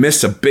why you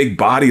miss a big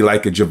body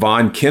like a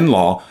Javon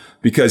Kinlaw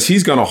because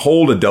he's going to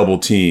hold a double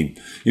team.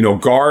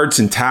 Guards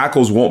and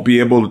tackles won't be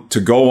able to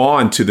go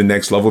on to the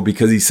next level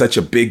because he's such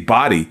a big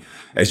body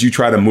as you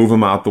try to move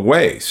him out the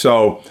way.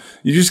 So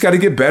you just got to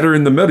get better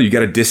in the middle. You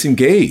got to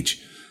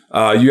disengage.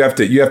 You have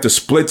to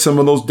split some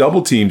of those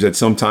double teams at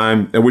some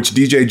time, which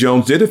DJ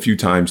Jones did a few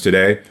times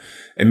today,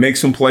 and make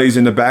some plays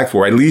in the back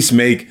or at least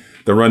make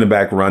the running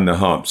back run the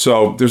hump.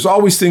 So there's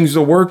always things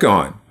to work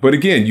on. But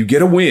again, you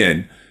get a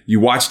win, you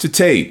watch the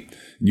tape,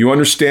 you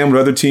understand what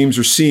other teams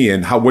are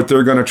seeing, what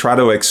they're going to try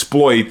to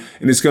exploit,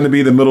 and it's going to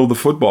be the middle of the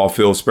football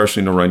field,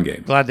 especially in the run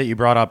game. Glad that you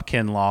brought up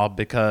Kinlaw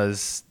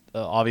because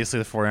obviously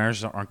the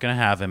 49ers aren't going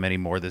to have him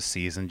anymore this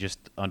season. Just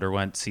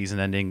underwent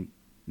season-ending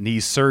knee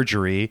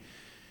surgery.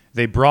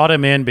 They brought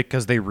him in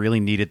because they really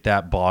needed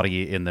that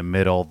body in the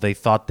middle. They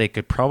thought they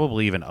could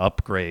probably even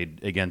upgrade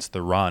against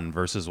the run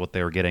versus what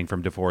they were getting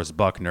from DeForest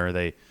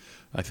Buckner.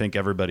 I think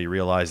everybody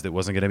realized it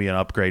wasn't going to be an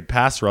upgrade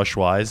pass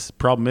rush-wise.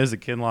 Problem is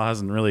that Kinlaw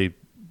hasn't really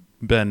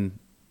been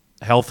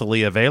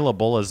healthily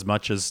available as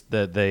much as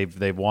that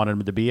they've wanted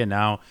him to be, and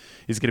now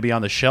he's going to be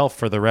on the shelf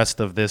for the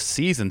rest of this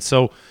season.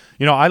 So,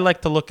 I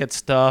like to look at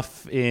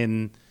stuff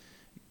in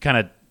kind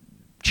of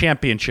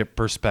championship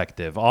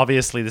perspective.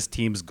 Obviously, this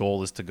team's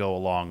goal is to go a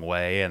long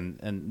way,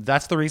 and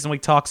that's the reason we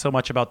talk so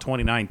much about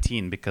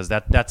 2019 because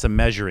that's a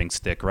measuring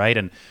stick, right?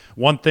 And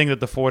one thing that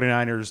the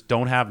 49ers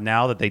don't have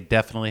now that they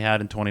definitely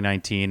had in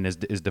 2019 is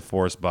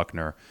DeForest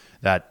Buckner,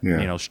 that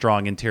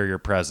strong interior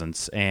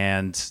presence.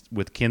 And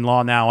with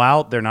Kinlaw now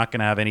out, they're not going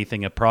to have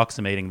anything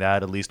approximating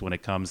that, at least when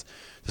it comes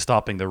to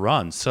stopping the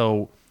run.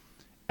 So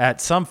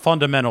at some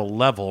fundamental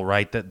level,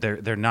 right, that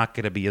they're not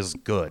going to be as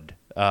good.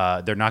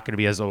 They're not going to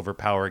be as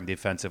overpowering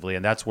defensively,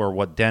 and that's where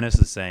what Dennis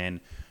is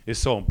saying is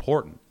so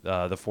important.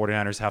 The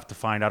 49ers have to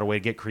find out a way to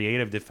get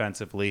creative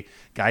defensively.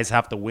 Guys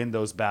have to win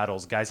those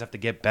battles. Guys have to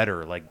get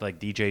better, like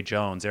DJ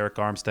Jones, Eric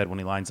Armstead when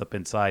he lines up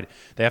inside.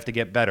 They have to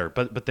get better.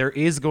 But there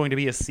is going to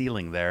be a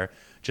ceiling there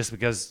just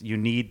because you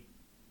need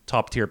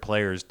top-tier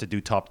players to do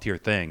top-tier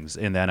things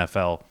in the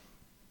NFL,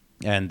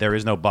 and there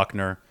is no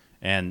Buckner.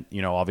 And,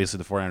 obviously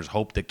the 49ers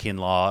hope that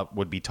Kinlaw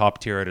would be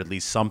top-tier at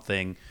least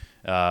something,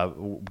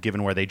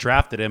 given where they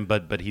drafted him,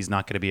 but he's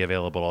not going to be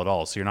available at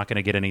all. So you're not going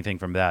to get anything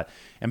from that.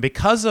 And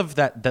because of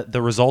that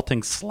the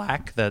resulting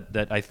slack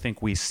that I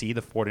think we see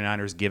the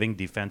 49ers giving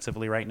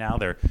defensively right now,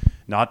 they're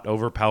not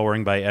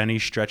overpowering by any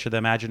stretch of the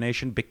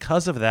imagination.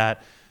 Because of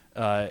that,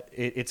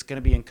 it's going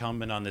to be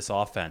incumbent on this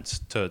offense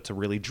to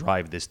really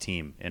drive this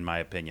team, in my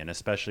opinion,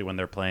 especially when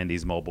they're playing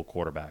these mobile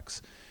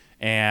quarterbacks.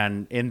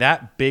 And in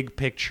that big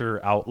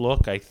picture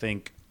outlook, I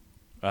think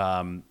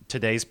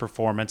today's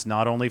performance,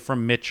 not only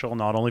from Mitchell,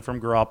 not only from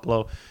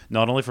Garoppolo,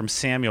 not only from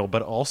Samuel,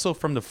 but also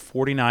from the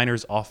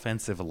 49ers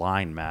offensive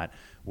line, Matt,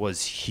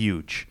 was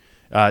huge.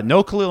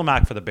 No Khalil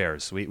Mack for the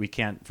Bears. We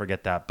can't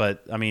forget that.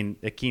 But, I mean,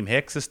 Akeem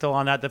Hicks is still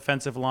on that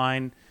defensive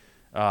line.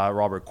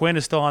 Robert Quinn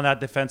is still on that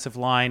defensive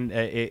line.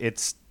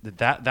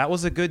 That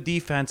was a good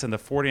defense, and the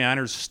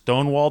 49ers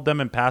stonewalled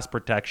them in pass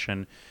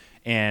protection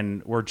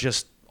and were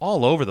just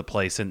all over the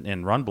place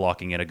in run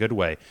blocking in a good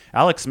way.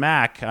 Alex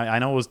Mack, I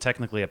know it was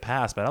technically a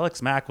pass, but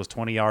Alex Mack was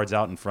 20 yards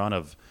out in front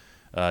of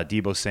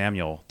Deebo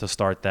Samuel to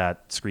start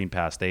that screen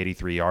pass, the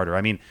 83-yarder.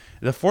 I mean,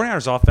 the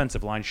 49ers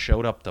offensive line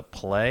showed up to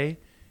play,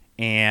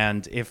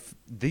 and if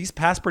these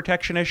pass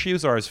protection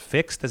issues are as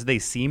fixed as they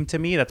seem to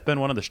me, that's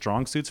been one of the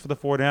strong suits for the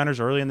 49ers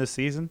early in this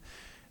season,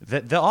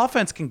 the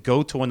offense can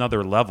go to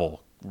another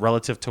level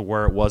relative to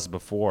where it was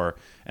before.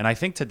 And I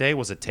think today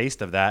was a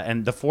taste of that.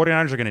 And the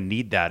 49ers are going to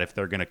need that if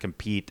they're going to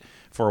compete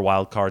for a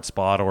wild card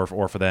spot or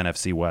for the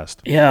NFC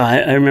West. Yeah,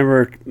 I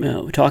remember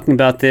talking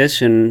about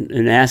this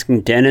and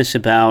asking Dennis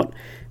about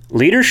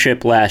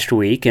leadership last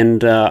week.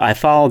 And I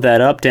followed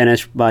that up,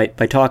 Dennis, by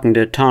talking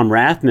to Tom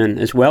Rathman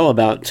as well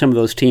about some of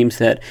those teams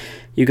that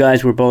you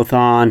guys were both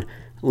on,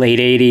 late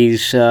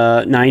 80s,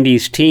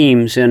 90s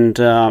teams, and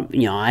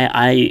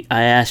I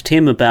asked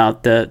him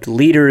about the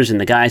leaders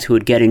and the guys who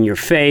would get in your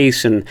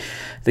face and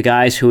the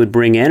guys who would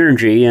bring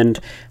energy, and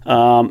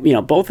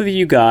both of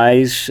you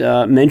guys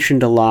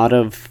mentioned a lot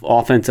of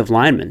offensive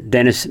linemen.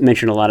 Dennis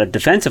mentioned a lot of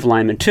defensive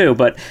linemen too,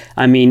 but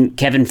I mean,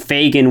 Kevin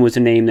Fagan was a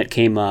name that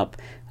came up,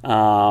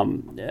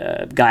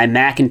 Guy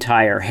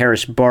McIntyre,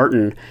 Harris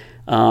Barton.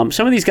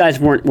 Some of these guys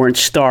weren't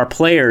star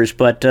players,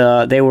 but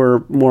they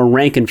were more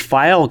rank and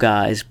file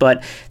guys.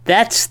 But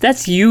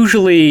that's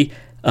usually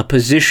a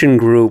position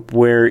group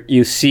where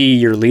you see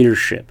your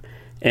leadership,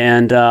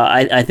 and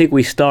I think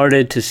we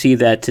started to see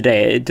that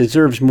today. It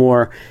deserves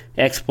more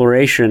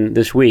exploration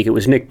this week. It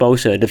was Nick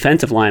Bosa, a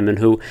defensive lineman,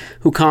 who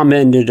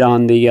commented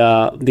on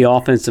the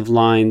offensive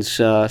line's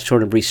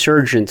sort of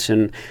resurgence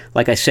and,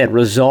 like I said,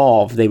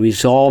 resolve. They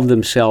resolved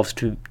themselves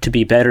to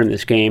be better in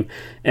this game,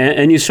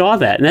 and you saw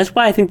that. And that's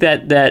why I think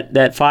that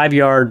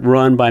 5-yard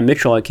run by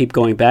Mitchell, I keep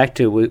going back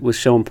to, was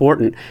so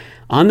important.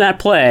 On that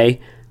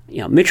play,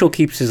 Mitchell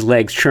keeps his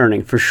legs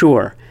churning for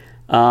sure,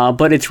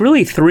 but it's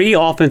really 3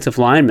 offensive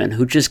linemen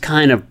who just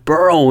kind of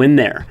burrow in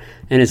there,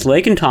 and it's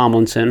Laken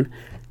Tomlinson,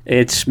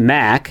 it's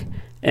Mack,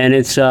 and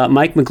it's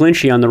Mike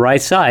McGlinchey on the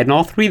right side. And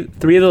all three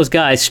of those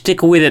guys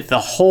stick with it the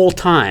whole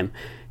time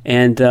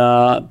and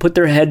put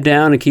their head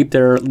down and keep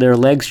their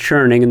legs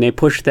churning, and they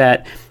push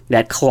that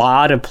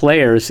clod of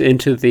players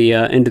into the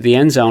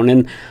end zone.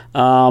 And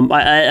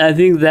I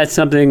think that's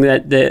something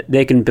that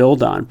they can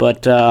build on.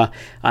 But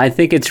I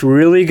think it's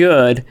really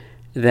good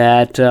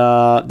that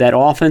that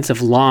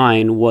offensive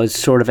line was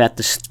sort of at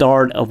the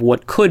start of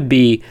what could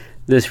be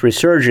this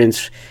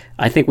resurgence.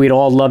 I think we'd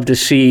all love to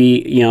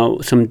see,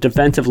 some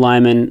defensive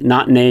linemen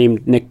not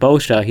named Nick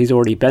Bosa, he's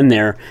already been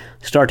there,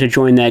 start to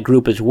join that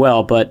group as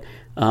well. But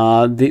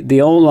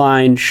the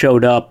O-line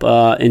showed up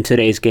in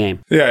today's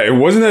game. Yeah, it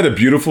wasn't that a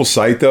beautiful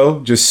sight,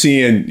 though? Just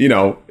seeing,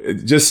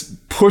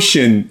 just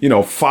pushing,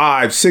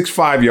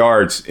 5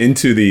 yards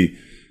into the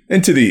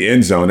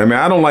end zone. I mean,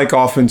 I don't like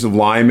offensive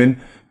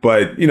linemen,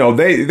 but,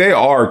 they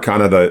are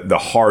kind of the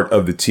heart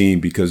of the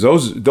team, because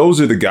those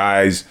are the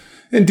guys.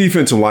 And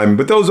defensive linemen,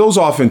 but those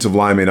offensive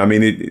linemen, I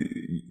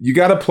mean, you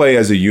got to play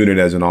as a unit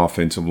as an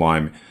offensive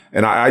lineman.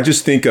 And I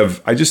just think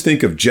of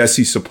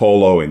Jesse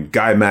Sapolo and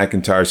Guy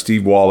McIntyre,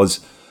 Steve Wallace,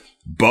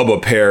 Bubba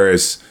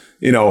Paris,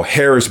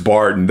 Harris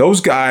Barton.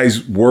 Those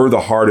guys were the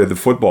heart of the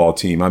football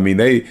team. I mean,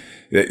 they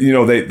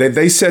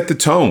set the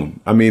tone.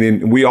 I mean,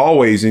 and we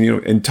always,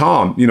 and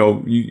Tom,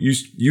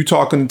 you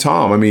talking to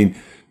Tom, I mean,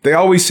 they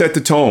always set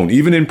the tone,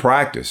 even in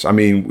practice. I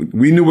mean,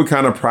 we knew what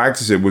kind of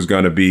practice it was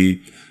going to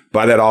be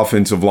by that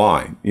offensive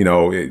line,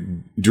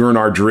 during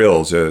our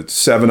drills,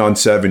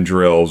 7-on-7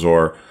 drills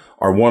or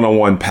our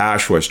 1-on-1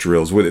 pass rush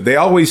drills. They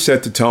always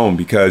set the tone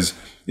because,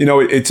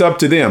 it's up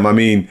to them. I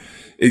mean,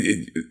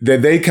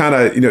 they kind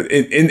of,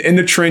 in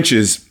the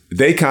trenches,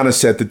 they kind of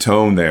set the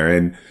tone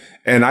there.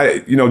 And I,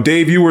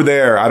 Dave, you were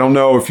there. I don't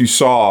know if you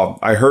saw,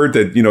 I heard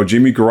that,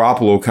 Jimmy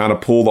Garoppolo kind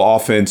of pulled the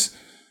offense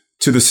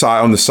to the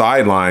side on the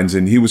sidelines,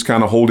 and he was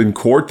kind of holding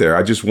court there.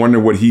 I just wonder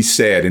what he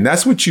said. And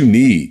that's what you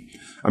need.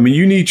 I mean,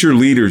 you need your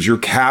leaders, your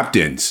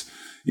captains,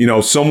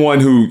 someone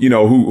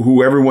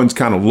who everyone's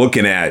kind of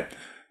looking at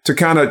to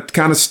kind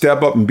of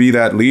step up and be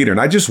that leader.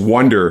 And I just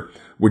wonder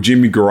what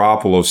Jimmy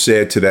Garoppolo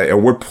said today, or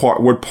what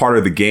part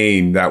of the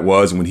game that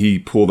was when he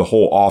pulled the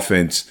whole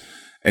offense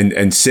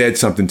and said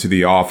something to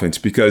the offense,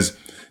 because,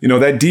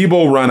 that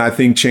Deebo run, I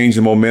think, changed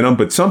the momentum,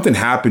 but something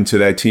happened to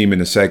that team in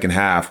the second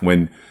half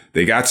when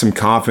they got some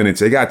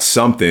confidence. They got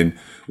something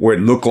where it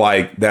looked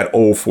like that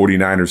old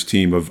 49ers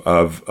team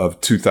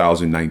of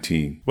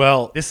 2019.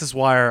 Well, this is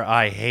why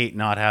I hate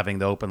not having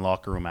the open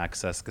locker room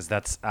access, because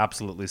that's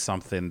absolutely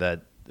something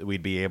that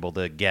we'd be able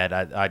to get.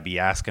 I'd be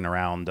asking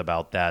around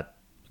about that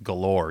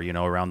galore,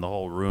 around the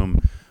whole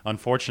room.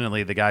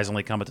 Unfortunately, the guys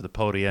only come up to the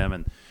podium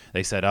and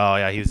they said, oh,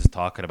 yeah, he was just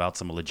talking about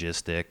some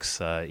logistics,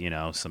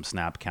 some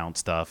snap count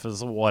stuff. It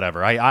was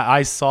whatever.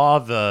 I saw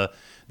the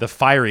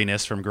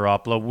fieriness from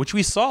Garoppolo, which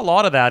we saw a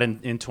lot of that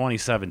in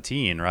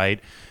 2017, right?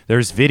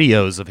 There's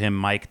videos of him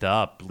mic'd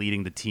up,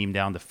 leading the team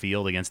down the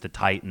field against the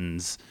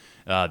Titans,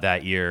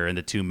 that year in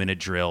the 2-minute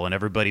drill, and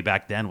everybody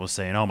back then was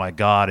saying, "Oh my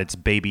God, it's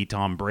baby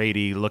Tom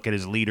Brady! Look at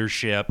his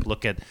leadership!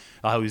 Look at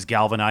how he's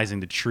galvanizing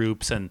the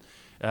troops." And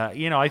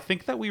I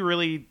think that we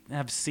really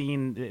have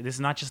seen this is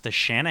not just a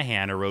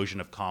Shanahan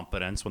erosion of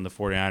confidence when the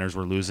 49ers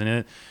were losing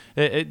it.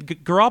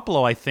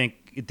 Garoppolo, I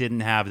think, didn't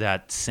have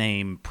that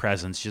same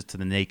presence just to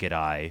the naked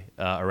eye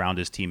around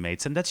his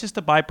teammates, and that's just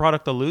a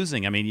byproduct of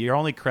losing. I mean, you're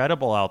only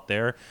credible out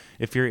there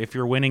if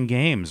you're winning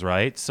games,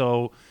 right?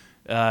 So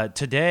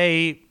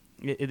today,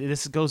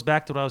 this goes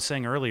back to what I was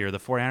saying earlier. The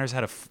 49ers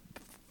had to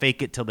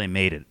fake it till they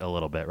made it a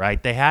little bit,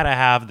 right? They had to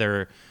have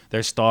their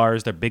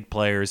stars, their big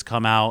players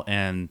come out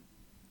and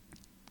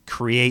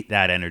create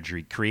that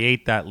energy,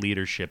 create that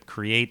leadership,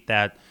 create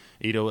that,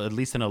 at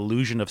least an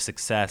illusion of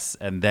success,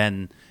 and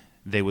then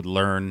they would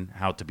learn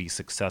how to be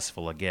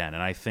successful again.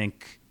 And I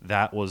think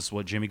that was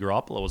what Jimmy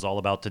Garoppolo was all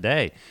about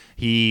today.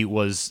 He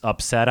was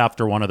upset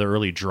after one of the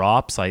early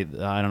drops. I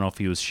don't know if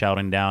he was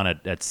shouting down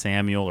at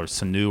Samuel or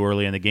Sanu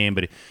early in the game,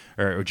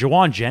 or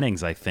Jawan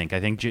Jennings, I think. I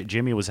think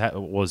Jimmy was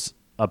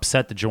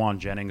upset that Jawan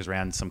Jennings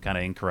ran some kind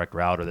of incorrect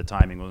route or the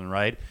timing wasn't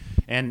right.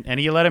 And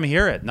he let him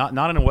hear it, not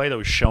in a way that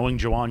was showing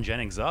Jawan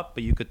Jennings up,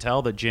 but you could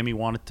tell that Jimmy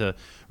wanted to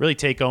really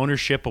take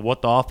ownership of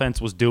what the offense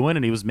was doing,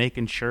 and he was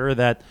making sure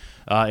that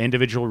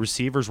individual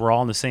receivers were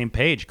all on the same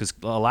page, because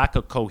a lack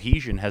of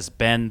cohesion has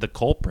been the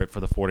culprit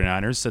for the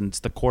 49ers, and it's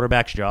the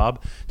quarterback's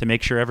job to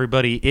make sure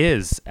everybody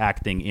is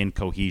acting in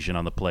cohesion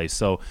on the play.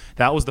 So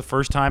that was the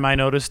first time I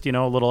noticed,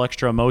 a little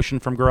extra emotion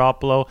from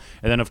Garoppolo.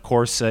 And then, of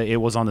course,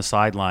 it was on the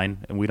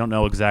sideline, and we don't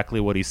know exactly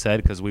what he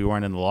said because we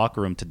weren't in the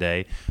locker room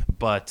today,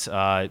 but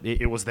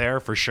it was there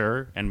for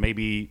sure, and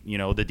maybe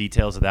the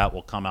details of that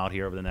will come out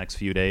here over the next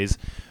few days.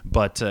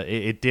 But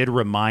it did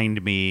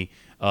remind me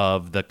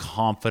of the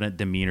confident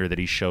demeanor that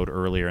he showed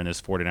earlier in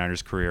his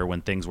 49ers career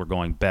when things were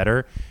going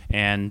better.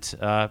 And,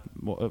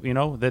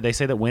 they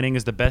say that winning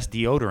is the best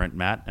deodorant,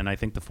 Matt, and I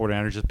think the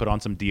 49ers just put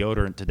on some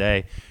deodorant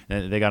today.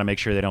 They got to make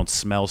sure they don't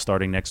smell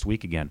starting next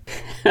week again.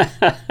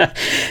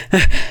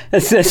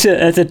 That's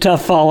a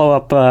tough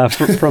follow-up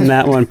from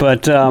that one.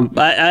 But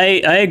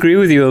I agree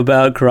with you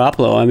about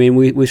Garoppolo. I mean,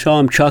 we saw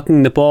him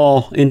chucking the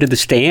ball into the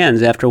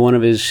stands after one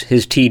of his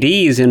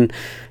TDs, and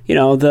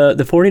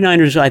the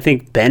 49ers, I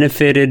think,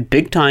 benefited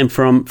big time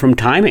from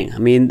timing. I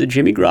mean,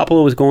 Jimmy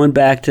Garoppolo was going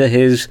back to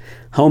his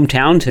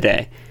hometown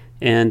today,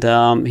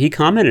 and he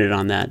commented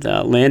on that,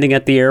 landing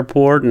at the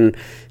airport and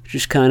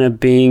just kind of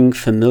being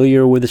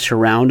familiar with the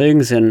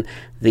surroundings and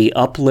the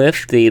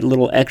uplift, the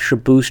little extra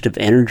boost of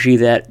energy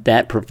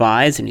that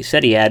provides. And he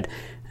said he had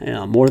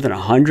more than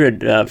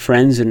 100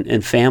 friends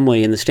and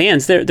family in the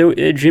stands. Jimmy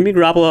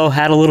Garoppolo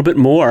had a little bit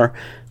more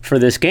for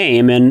this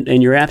game,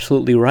 and you're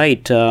absolutely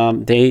right.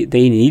 They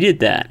needed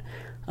that.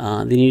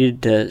 They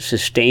needed to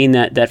sustain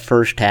that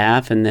first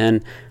half, and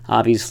then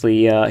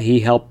obviously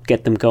he helped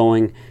get them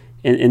going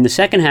in the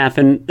second half,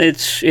 and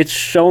it's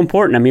so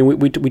important. I mean,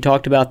 we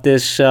talked about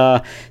this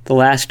the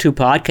last two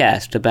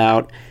podcasts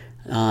about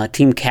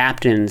team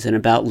captains and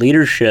about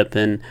leadership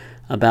and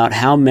about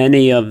how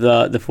many of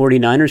the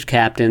 49ers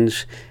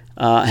captains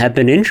have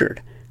been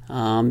injured.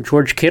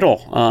 George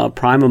Kittle,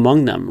 prime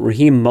among them.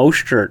 Raheem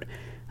Mostert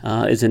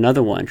is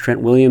another one.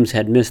 Trent Williams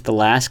had missed the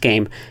last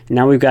game.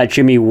 Now we've got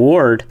Jimmy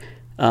Ward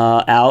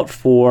out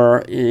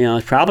for,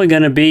 it's probably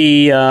going to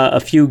be a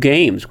few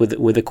games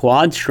with a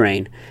quad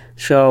strain.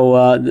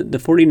 So the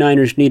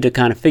 49ers need to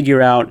kind of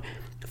figure out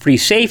free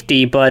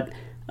safety, but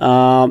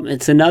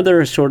it's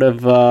another sort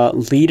of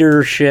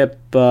leadership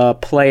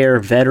player,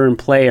 veteran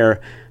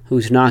player,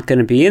 who's not going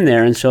to be in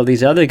there. And so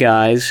these other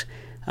guys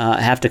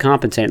have to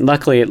compensate. And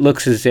luckily, it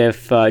looks as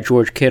if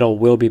George Kittle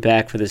will be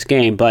back for this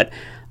game. But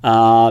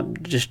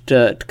just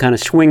to kind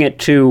of swing it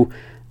to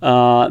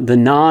the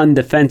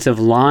non-defensive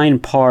line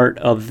part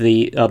of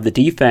the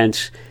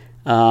defense,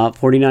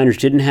 49ers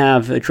didn't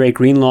have Drake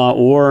Greenlaw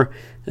or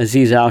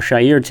Azeez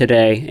Al-Shaair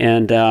today,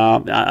 and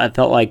I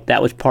felt like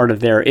that was part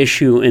of their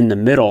issue in the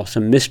middle,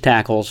 some missed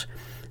tackles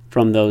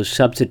from those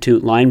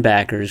substitute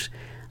linebackers.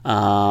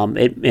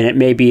 It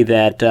may be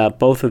that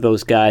both of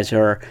those guys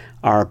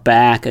are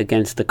back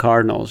against the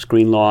Cardinals,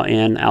 Greenlaw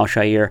and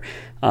Al-Shaair.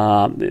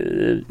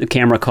 The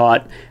camera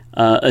caught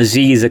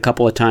Azeez a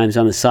couple of times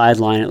on the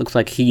sideline. It looks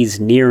like he's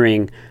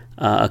nearing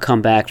a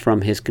comeback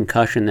from his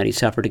concussion that he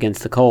suffered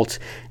against the Colts.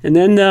 And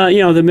then,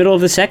 the middle of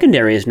the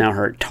secondary is now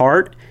hurt.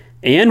 Tart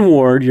and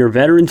Ward, your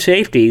veteran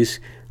safeties,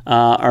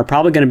 are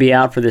probably going to be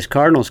out for this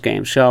Cardinals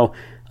game. So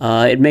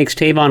it makes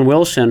Tavon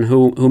Wilson,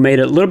 who made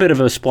a little bit of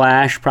a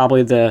splash.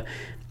 Probably the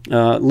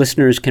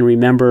listeners can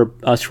remember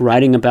us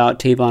writing about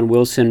Tavon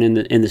Wilson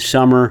in the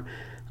summer.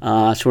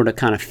 Sort of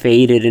kind of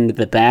faded into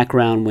the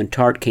background when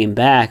Tart came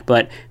back.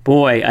 But,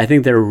 boy, I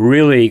think they're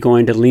really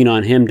going to lean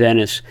on him,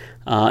 Dennis,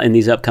 in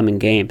these upcoming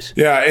games.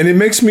 Yeah, and it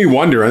makes me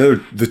wonder. I know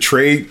the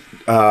trade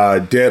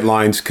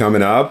deadline's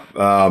coming up.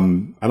 I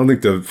don't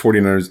think the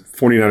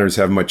 49ers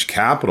have much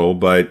capital,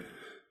 but,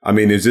 I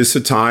mean, is this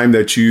a time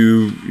that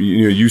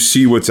you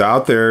see what's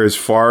out there as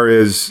far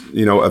as,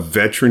 a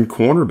veteran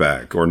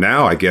cornerback? Or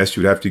now, I guess,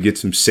 you'd have to get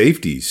some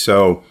safeties.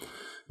 So,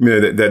 I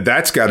mean,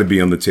 that's got to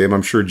be on the table.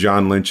 I'm sure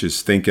John Lynch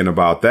is thinking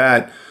about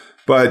that.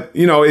 But,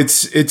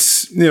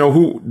 it's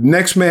who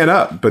next man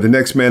up. But the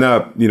next man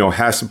up,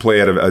 has to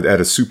play at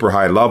a super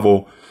high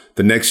level.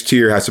 The next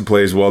tier has to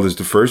play as well as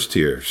the first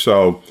tier.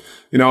 So,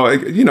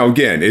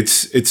 again,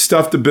 it's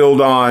stuff to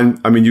build on.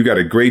 I mean, you got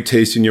a great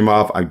taste in your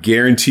mouth. I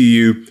guarantee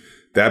you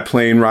that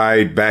plane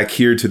ride back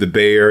here to the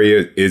Bay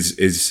Area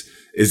is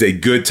a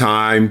good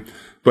time.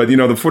 But, the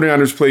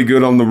 49ers play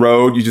good on the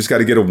road. You just got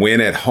to get a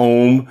win at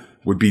home.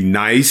 Would be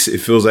nice. It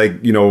feels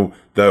like,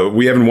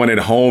 we haven't won at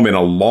home in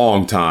a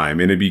long time,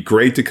 and it'd be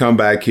great to come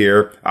back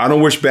here. I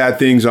don't wish bad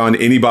things on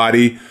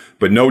anybody,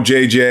 but no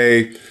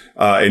JJ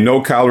and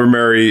no Kyler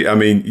Murray. I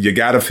mean, you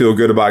got to feel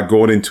good about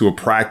going into a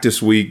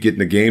practice week, getting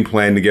a game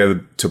plan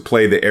together to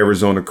play the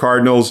Arizona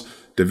Cardinals,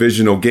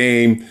 divisional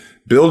game.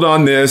 Build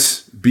on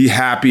this. Be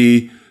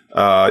happy.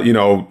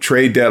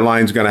 Trade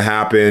deadline's going to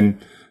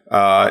happen.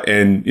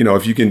 And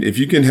if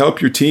you can help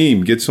your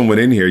team get someone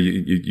in here,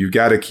 you've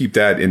got to keep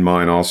that in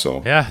mind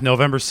also. Yeah,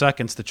 November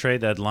 2nd's the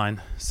trade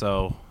deadline,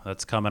 so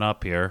that's coming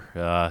up here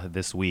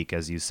this week,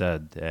 as you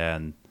said.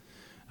 And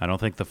I don't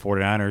think the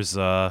 49ers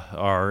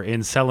are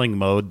in selling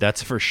mode,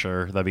 that's for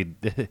sure. I mean,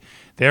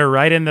 they're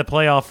right in the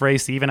playoff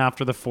race even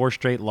after the 4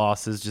 straight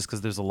losses, just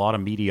because there's a lot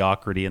of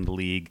mediocrity in the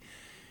league.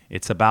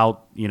 It's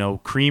about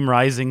cream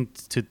rising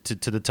to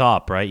the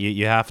top, right?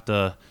 You have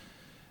to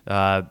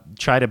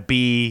try to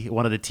be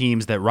one of the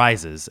teams that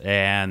rises,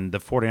 and the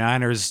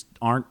 49ers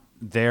aren't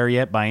there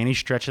yet by any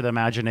stretch of the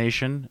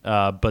imagination,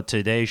 but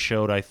today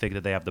showed, I think,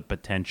 that they have the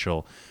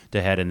potential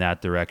to head in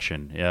that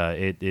direction.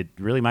 It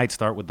really might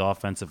start with the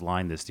offensive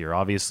line this year.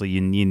 Obviously,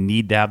 you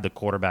need to have the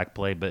quarterback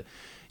play, but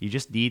you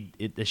just need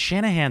it. The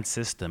Shanahan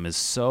system is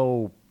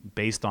so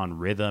based on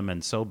rhythm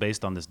and so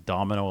based on this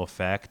domino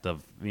effect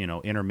of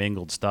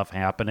intermingled stuff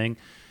happening,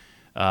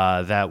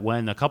 that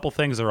when a couple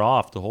things are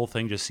off, the whole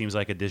thing just seems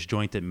like a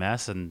disjointed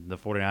mess, and the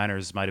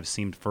 49ers might have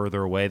seemed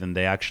further away than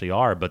they actually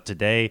are. But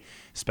today,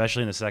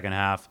 especially in the second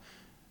half,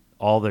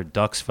 all their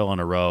ducks fell in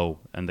a row,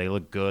 and they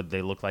look good.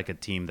 They look like a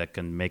team that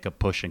can make a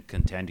push and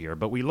contend here.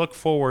 But we look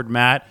forward,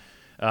 Matt.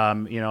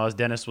 As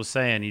Dennis was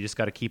saying, you just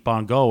got to keep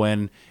on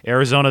going.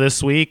 Arizona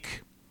this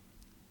week,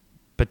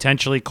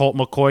 potentially Colt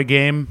McCoy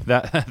game.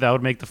 That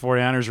would make the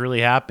 49ers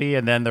really happy.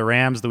 And then the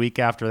Rams the week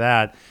after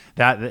that.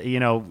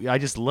 I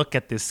just look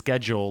at this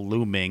schedule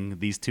looming,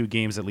 these 2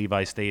 games at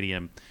Levi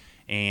Stadium,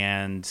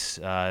 and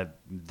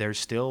they're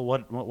still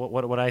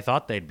what I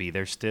thought they'd be.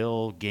 They're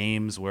still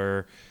games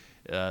where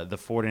the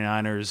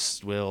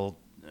 49ers will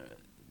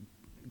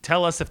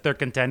tell us if they're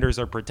contenders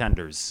or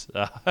pretenders.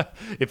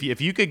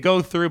 If you could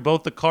go through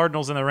both the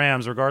Cardinals and the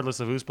Rams, regardless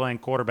of who's playing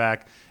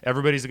quarterback,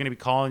 everybody's going to be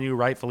calling you,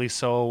 rightfully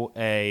so,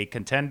 a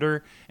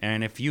contender.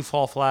 And if you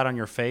fall flat on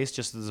your face,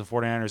 just as the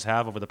 49ers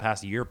have over the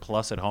past year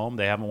plus at home,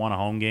 they haven't won a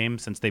home game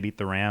since they beat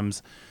the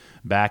Rams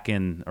back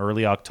in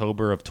early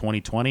October of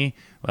 2020.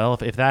 Well,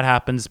 if that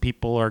happens,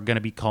 people are going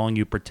to be calling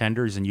you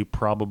pretenders, and you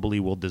probably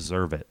will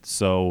deserve it.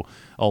 So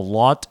a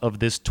lot of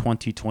this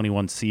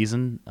 2021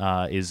 season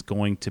is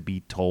going to be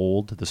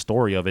told. The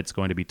story of it's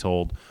going to be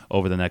told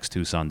over the next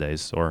 2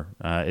 Sundays. Or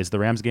is the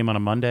Rams game on a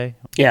Monday?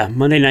 Yeah,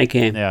 Monday night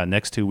game. Yeah,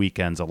 next 2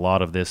 weekends. A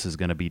lot of this is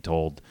going to be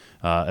told.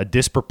 A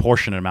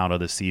disproportionate amount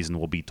of the season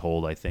will be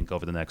told, I think,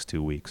 over the next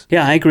 2 weeks.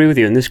 Yeah, I agree with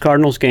you. And this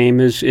Cardinals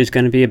game is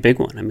going to be a big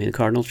one. I mean, the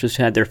Cardinals just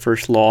had their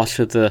first loss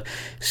of the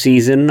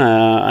season.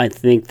 I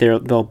think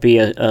there'll be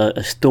a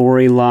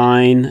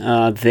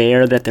storyline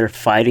there that they're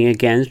fighting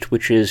against,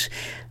 which is,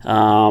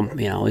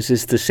 is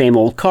this the same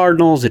old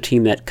Cardinals, a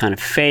team that kind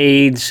of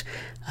fades?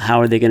 How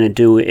are they going to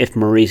do if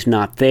Murray's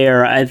not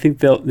there? I think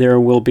there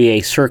will be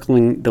a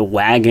circling the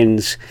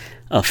wagons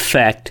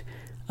effect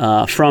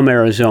from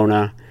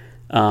Arizona.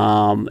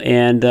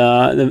 And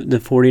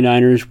the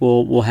 49ers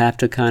will have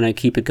to kind of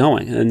keep it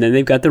going. And then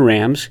they've got the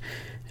Rams.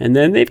 And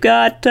then they've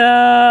got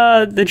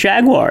the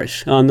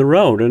Jaguars on the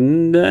road.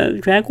 And the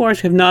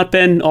Jaguars have not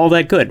been all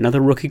that good. Another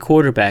rookie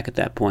quarterback at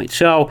that point.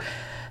 So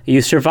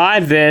you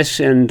survive this,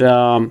 and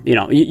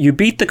you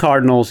beat the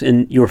Cardinals,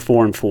 and you're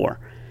 4-4.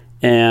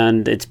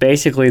 And it's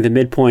basically the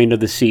midpoint of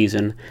the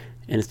season.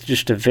 And it's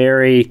just a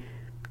very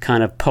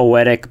kind of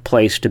poetic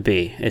place to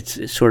be.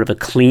 It's sort of a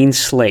clean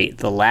slate.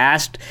 The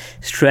last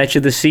stretch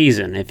of the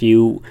season, if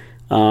you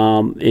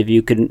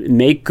can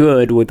make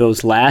good with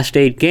those last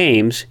 8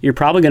 games, you're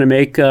probably going to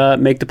make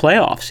the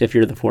playoffs if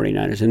you're the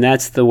 49ers. And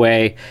that's the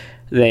way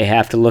they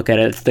have to look at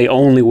it. It's the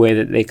only way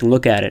that they can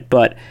look at it.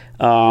 But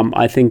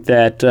I think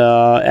that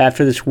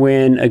after this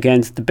win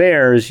against the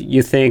Bears,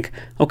 you think,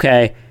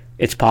 okay,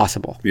 it's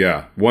possible.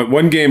 Yeah,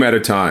 one game at a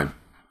time.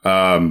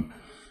 One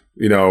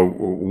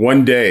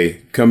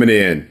day coming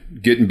in,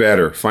 getting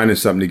better, finding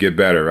something to get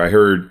better. I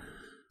heard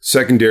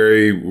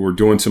secondary were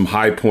doing some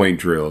high point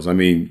drills. I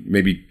mean,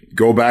 maybe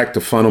go back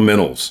to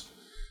fundamentals.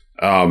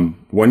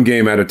 One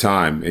game at a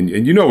time, and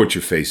you know what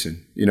you're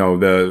facing.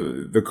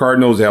 The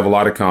Cardinals have a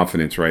lot of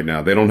confidence right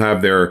now. They don't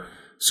have their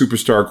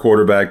superstar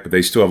quarterback, but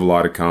they still have a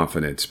lot of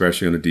confidence,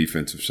 especially on the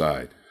defensive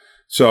side.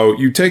 So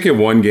you take it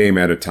one game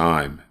at a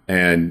time,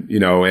 and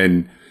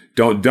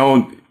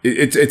don't.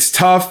 It's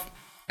tough,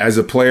 as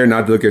a player,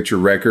 not to look at your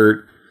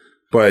record,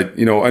 but,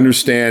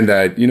 understand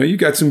that, you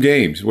got some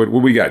games. What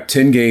we got?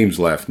 10 games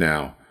left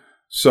now.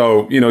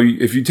 So,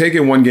 if you take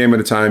it one game at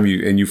a time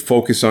and you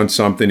focus on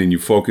something and you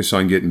focus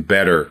on getting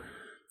better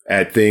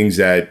at things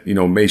that,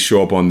 may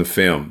show up on the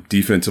film,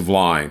 defensive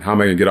line, how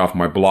am I going to get off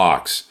my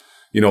blocks?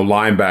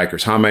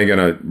 Linebackers, how am I going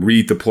to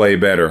read the play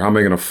better? How am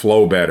I going to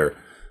flow better?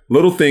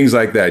 Little things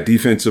like that.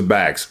 Defensive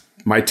backs,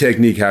 my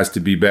technique has to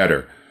be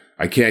better.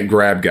 I can't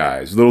grab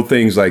guys. Little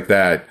things like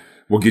that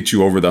will get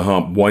you over the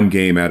hump one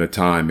game at a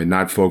time and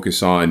not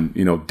focus on,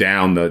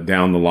 down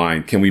the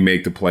line. Can we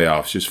make the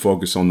playoffs? Just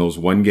focus on those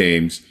one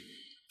games.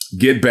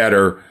 Get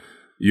better.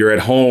 You're at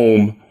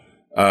home.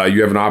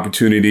 You have an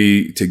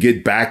opportunity to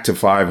get back to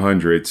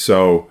 500.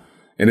 So,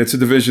 and it's a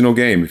divisional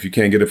game. If you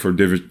can't get it for a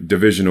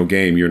divisional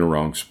game, you're in the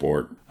wrong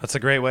sport. That's a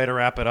great way to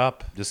wrap it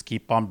up. Just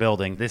keep on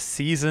building. This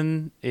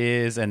season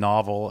is a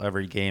novel.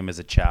 Every game is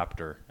a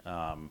chapter.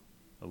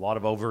 A lot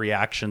of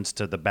overreactions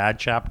to the bad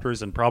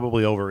chapters and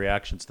probably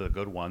overreactions to the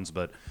good ones,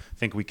 but I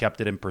think we kept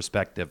it in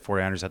perspective.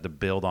 49ers had to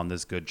build on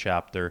this good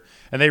chapter,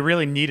 and they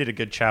really needed a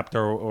good chapter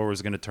or it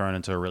was going to turn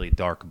into a really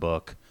dark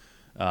book.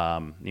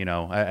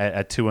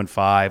 At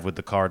 2-5 with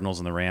the Cardinals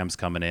and the Rams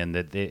coming in,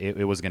 that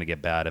it was going to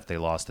get bad if they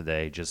lost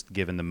today, just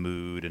given the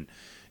mood and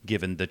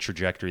given the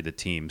trajectory of the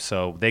team.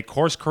 So they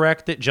course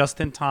correct it just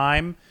in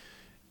time.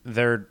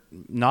 They're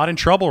not in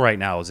trouble right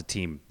now as a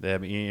team. I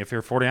mean, if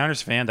you're a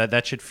 49ers fan,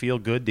 that should feel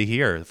good to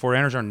hear. The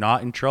 49ers are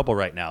not in trouble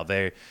right now.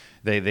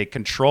 They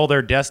control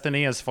their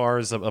destiny as far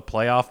as a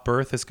playoff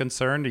berth is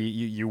concerned.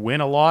 You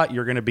win a lot,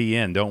 you're going to be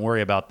in. Don't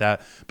worry about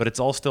that. But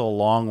it's all still a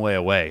long way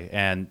away.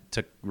 And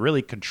to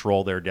really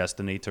control their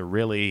destiny, to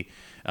really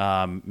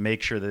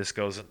make sure this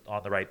goes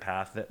on the right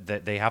path,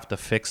 that they have to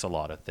fix a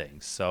lot of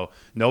things. So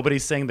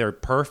nobody's saying they're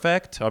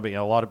perfect. I mean,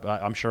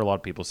 I'm sure a lot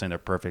of people are saying they're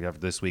perfect after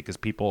this week because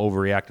people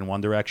overreact in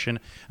one direction.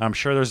 I'm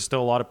sure there's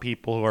still a lot of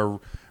people who are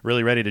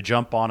really ready to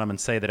jump on them and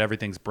say that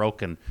everything's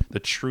broken.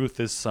 The truth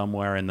is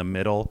somewhere in the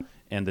middle,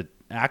 and the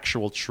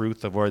actual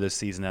truth of where this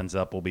season ends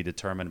up will be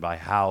determined by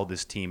how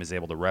this team is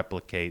able to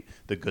replicate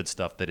the good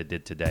stuff that it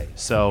did today.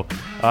 So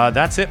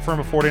that's it from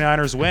a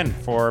 49ers win.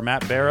 For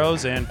Matt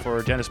Barrows and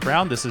for Dennis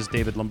Brown, this is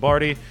David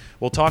Lombardi.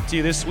 We'll talk to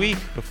you this week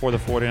before the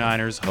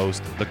 49ers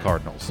host the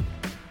Cardinals.